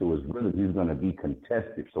getting into his rhythm. He's going to be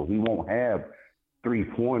contested, so he won't have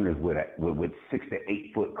 3-pointers with 6 to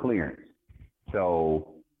 8 foot clearance.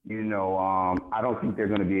 So, I don't think they're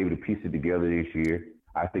going to be able to piece it together this year.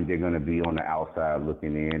 I think they're going to be on the outside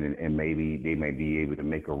looking in, and maybe they may be able to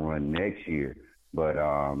make a run next year. But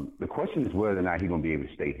the question is whether or not he's going to be able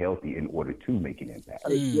to stay healthy in order to make an impact.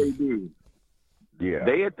 Yeah.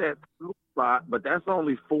 They at that spot, but that's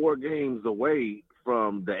only 4 games away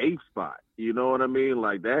from the 8th spot. You know what I mean?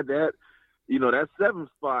 Like that 7th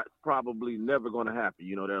spot probably never going to happen.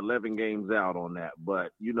 They're 11 games out on that.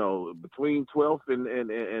 But, between 12th and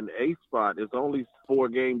 8th spot, it's only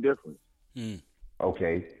 4-game difference.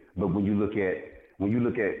 Okay. But when you look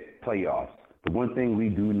at playoffs, the one thing we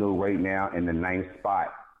do know right now in the 9th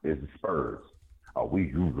spot is the Spurs. Are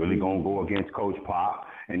we really going to go against Coach Pop?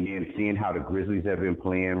 And then seeing how the Grizzlies have been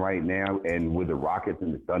playing right now and with the Rockets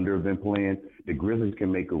and the Thunder have been playing, the Grizzlies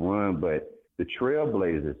can make a run. But the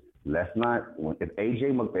Trailblazers, if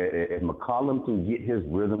McCollum can get his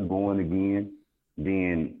rhythm going again,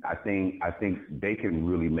 then I think they can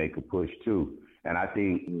really make a push too. And I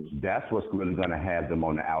think that's what's really going to have them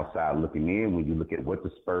on the outside looking in when you look at what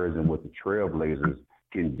the Spurs and what the Trailblazers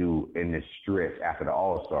can do in this stretch after the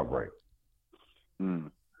All-Star break.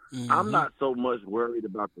 I'm not so much worried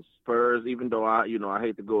about the Spurs, even though I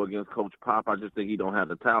hate to go against Coach Pop. I just think he don't have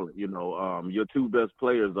the talent. Your 2 best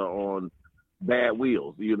players are on bad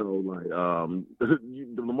wheels. LaMarcus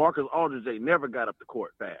Aldridge never got up the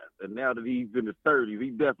court fast, and now that he's in his 30s, he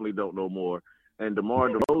definitely don't know more. And DeMar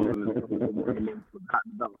DeRozan is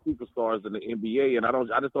forgotten about superstars in the NBA, and I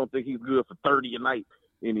just don't think he's good for 30 a night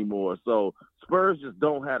anymore. So Spurs just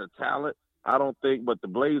don't have the talent, I don't think, but the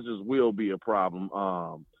Blazers will be a problem.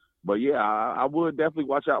 But yeah, I would definitely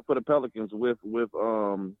watch out for the Pelicans with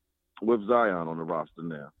Zion on the roster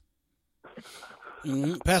now.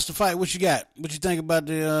 Pastor Fight, what you got? What you think about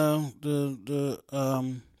the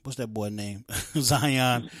what's that boy name?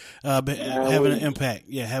 Zion, having an impact.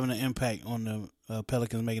 Yeah, having an impact on the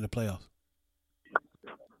Pelicans making the playoffs.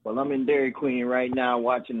 Well, I'm in Dairy Queen right now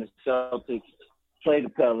watching the Celtics play the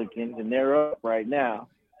Pelicans, and they're up right now.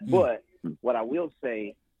 But what I will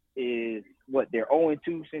say is, they're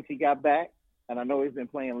 0-2 since he got back, and I know he's been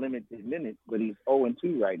playing limited minutes, but he's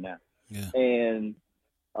 0-2 right now. Yeah. And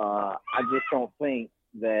I just don't think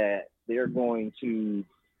that they're going to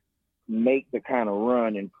make the kind of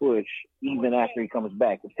run and push even after he comes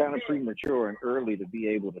back. It's kind of premature and early to be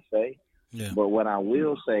able to say. Yeah. But what I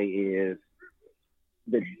will say is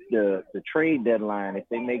the trade deadline, if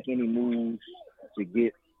they make any moves to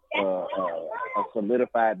get a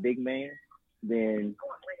solidified big man, then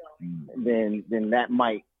that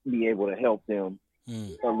might be able to help them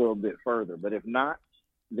a little bit further. But if not,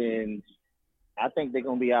 then I think they're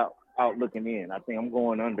going to be out looking in. I think I'm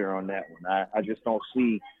going under on that one. I just don't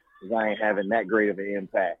see Zion having that great of an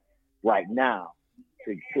impact right now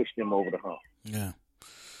to push them over the hump. Yeah.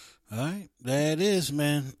 All right, there it is,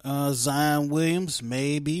 man. Zion Williams,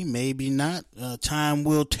 maybe not. Time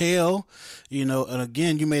will tell, And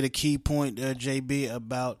again, you made a key point, JB,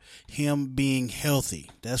 about him being healthy.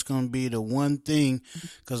 That's going to be the one thing,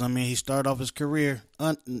 because he started off his career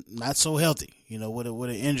not so healthy, with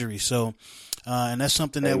an injury. So, and that's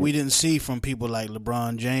something that we didn't see from people like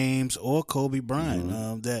LeBron James or Kobe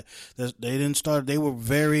Bryant. That they didn't start. They were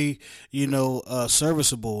very,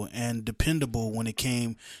 serviceable and dependable when it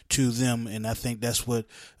came to them, and I think that's what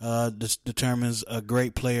determines a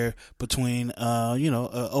great player between an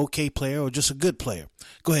okay player or just a good player.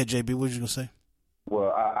 Go ahead, JB. What were you gonna say?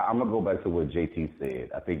 Well, I'm gonna go back to what JT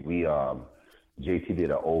said. I think JT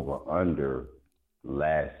did an over/under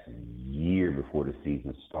last year before the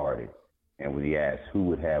season started, and when he asked who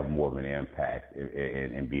would have more of an impact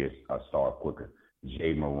and be a star quicker,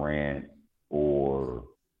 Jay Morant or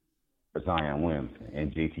Zion Williams,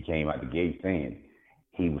 and JT came out the gate saying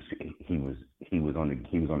he was on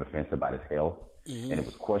the fence about his health, and it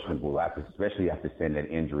was questionable especially after saying that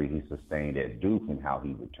injury he sustained at Duke and how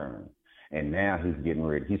he returned. And now he's getting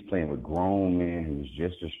ready. He's playing with grown men who's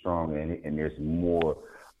just as strong, and there's more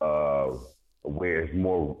where it's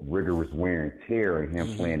more rigorous wear and tear in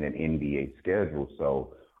him playing an NBA schedule.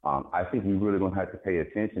 So I think we're really gonna have to pay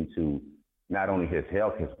attention to not only his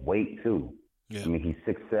health, his weight too. Yeah. He's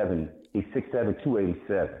 6'7",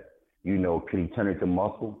 287. Could he turn it to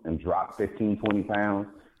muscle and drop 15, 20 pounds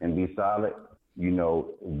and be solid?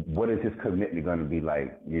 What is his commitment going to be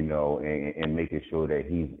like, and making sure that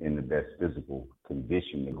he's in the best physical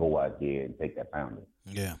condition to go out there and take that pounding.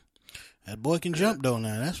 Yeah. That boy can jump, though,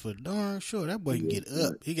 now. That's for darn sure. That boy can get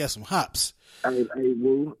up. He got some hops. Hey,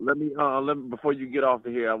 Woo, let me before you get off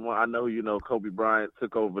of here, I know Kobe Bryant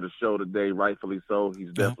took over the show today, rightfully so.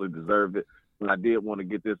 He's definitely deserved it. And I did want to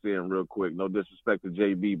get this in real quick. No disrespect to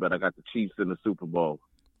JB, but I got the Chiefs in the Super Bowl.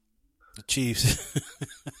 The Chiefs.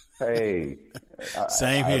 Hey.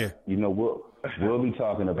 Same here. We'll be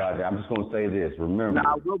talking about that. I'm just going to say this. Remember.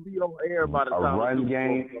 Now, we'll be on air by the time. A run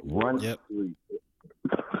game. Yep.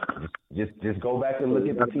 Just go back and look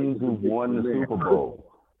at the teams who've won the Super Bowl.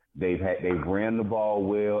 They've ran the ball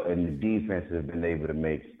well, and the defense has been able to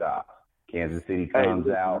make stops. Kansas City comes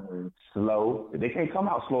out slow. They can't come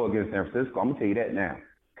out slow against San Francisco. I'm going to tell you that now.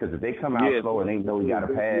 Because if they come out slow and they know we got to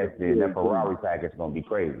pass, then that Ferrari package is going to be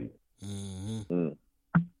crazy. Mm-hmm.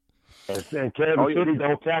 And Kansas City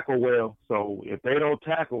don't tackle well. So if they don't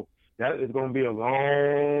tackle, that is going to be a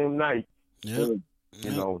long night. Yeah.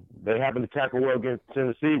 They happen to tackle well against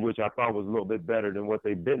Tennessee, which I thought was a little bit better than what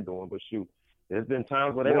they've been doing. But shoot, there's been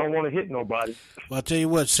times where they don't want to hit nobody. Well, I'll tell you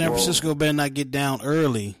what, San Francisco better not get down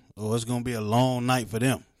early, or it's going to be a long night for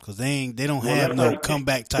them. Because they don't have no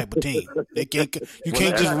comeback type of team. You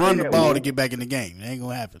can't just run the ball to get back in the game. It ain't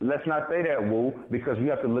going to happen. Let's not say that, Woo, because you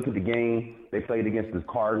have to look at the game. They played against the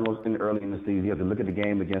Cardinals early in the season. You have to look at the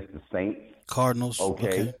game against the Saints. Cardinals.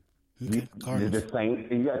 Okay. Cardinals. The Saints.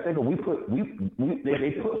 And you got to think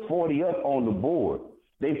they put 40 up on the board.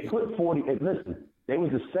 They put 40. And listen, they was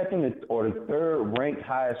the second or the third ranked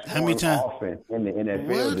highest scoring offense in the NFL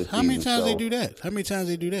this season. How many times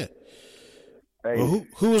they do that? Hey, well,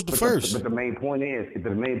 who was the first? But the main point is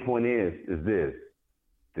this.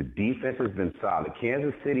 The defense has been solid.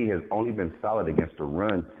 Kansas City has only been solid against the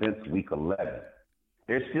run since week 11.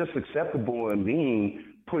 They're still susceptible in being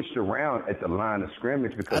pushed around at the line of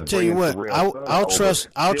scrimmage because I'll tell you what, I'll trust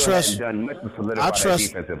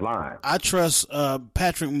defensive line. I trust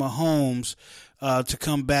Patrick Mahomes to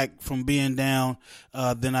come back from being down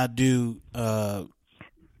than I do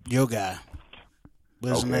your guy.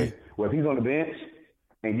 What's his name? Well, if he's on the bench,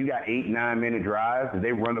 and you got 8-9 minute drives, and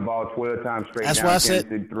they run the ball 12 times straight. That's why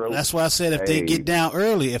I said if they get down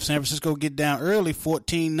early, if San Francisco get down early,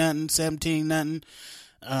 14-0, 17-0,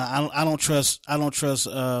 I don't trust.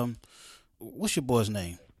 What's your boy's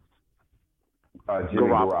name? Jimmy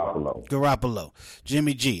Garoppolo.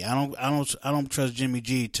 Jimmy G. I don't trust Jimmy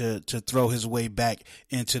G to throw his way back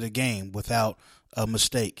into the game without a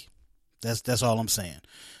mistake. That's all I'm saying.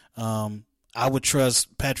 I would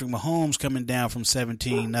trust Patrick Mahomes coming down from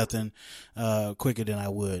 17-0 quicker than I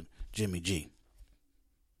would Jimmy G.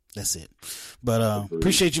 That's it. But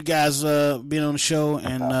appreciate you guys being on the show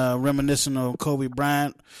and reminiscing of Kobe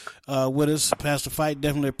Bryant with us. Pastor Fight,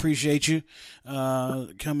 definitely appreciate you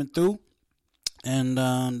coming through. And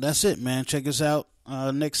that's it, man. Check us out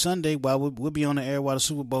next Sunday while we'll be on the air while the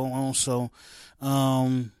Super Bowl on. So,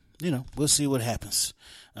 we'll see what happens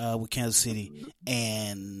with Kansas City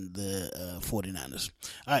and the 49ers.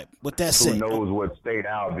 All right, with that said. Who knows what state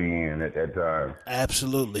I'll be in at that time.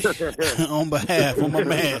 Absolutely. On behalf of my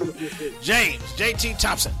man, James, JT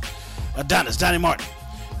Thompson, Adonis, Donnie Martin,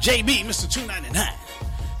 JB, Mr. 299,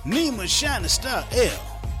 Nima, Shining Star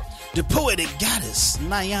L, the poetic goddess,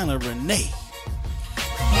 Mayana Renee,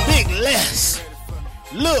 Big Les,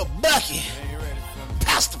 Lil Bucky,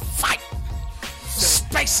 Pastor Fight,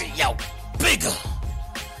 Spacey, yo, Bigger,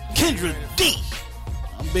 Kendra D.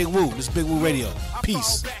 I'm Big Woo. This is Big Woo Radio.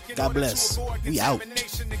 Peace. God bless. We out. I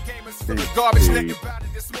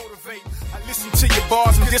listen to your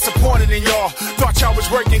bars, I'm disappointed in y'all. Thought y'all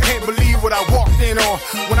was working, can't believe what I walked in on.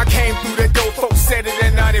 When I came through that door, folks said it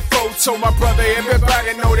in 94. Told my brother,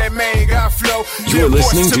 everybody know that man got flow. You're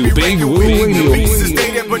listening to Big Woo Radio.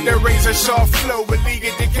 But the razor sharp flow,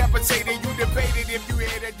 illegal decapitated. You debated if you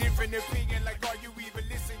had a different opinion.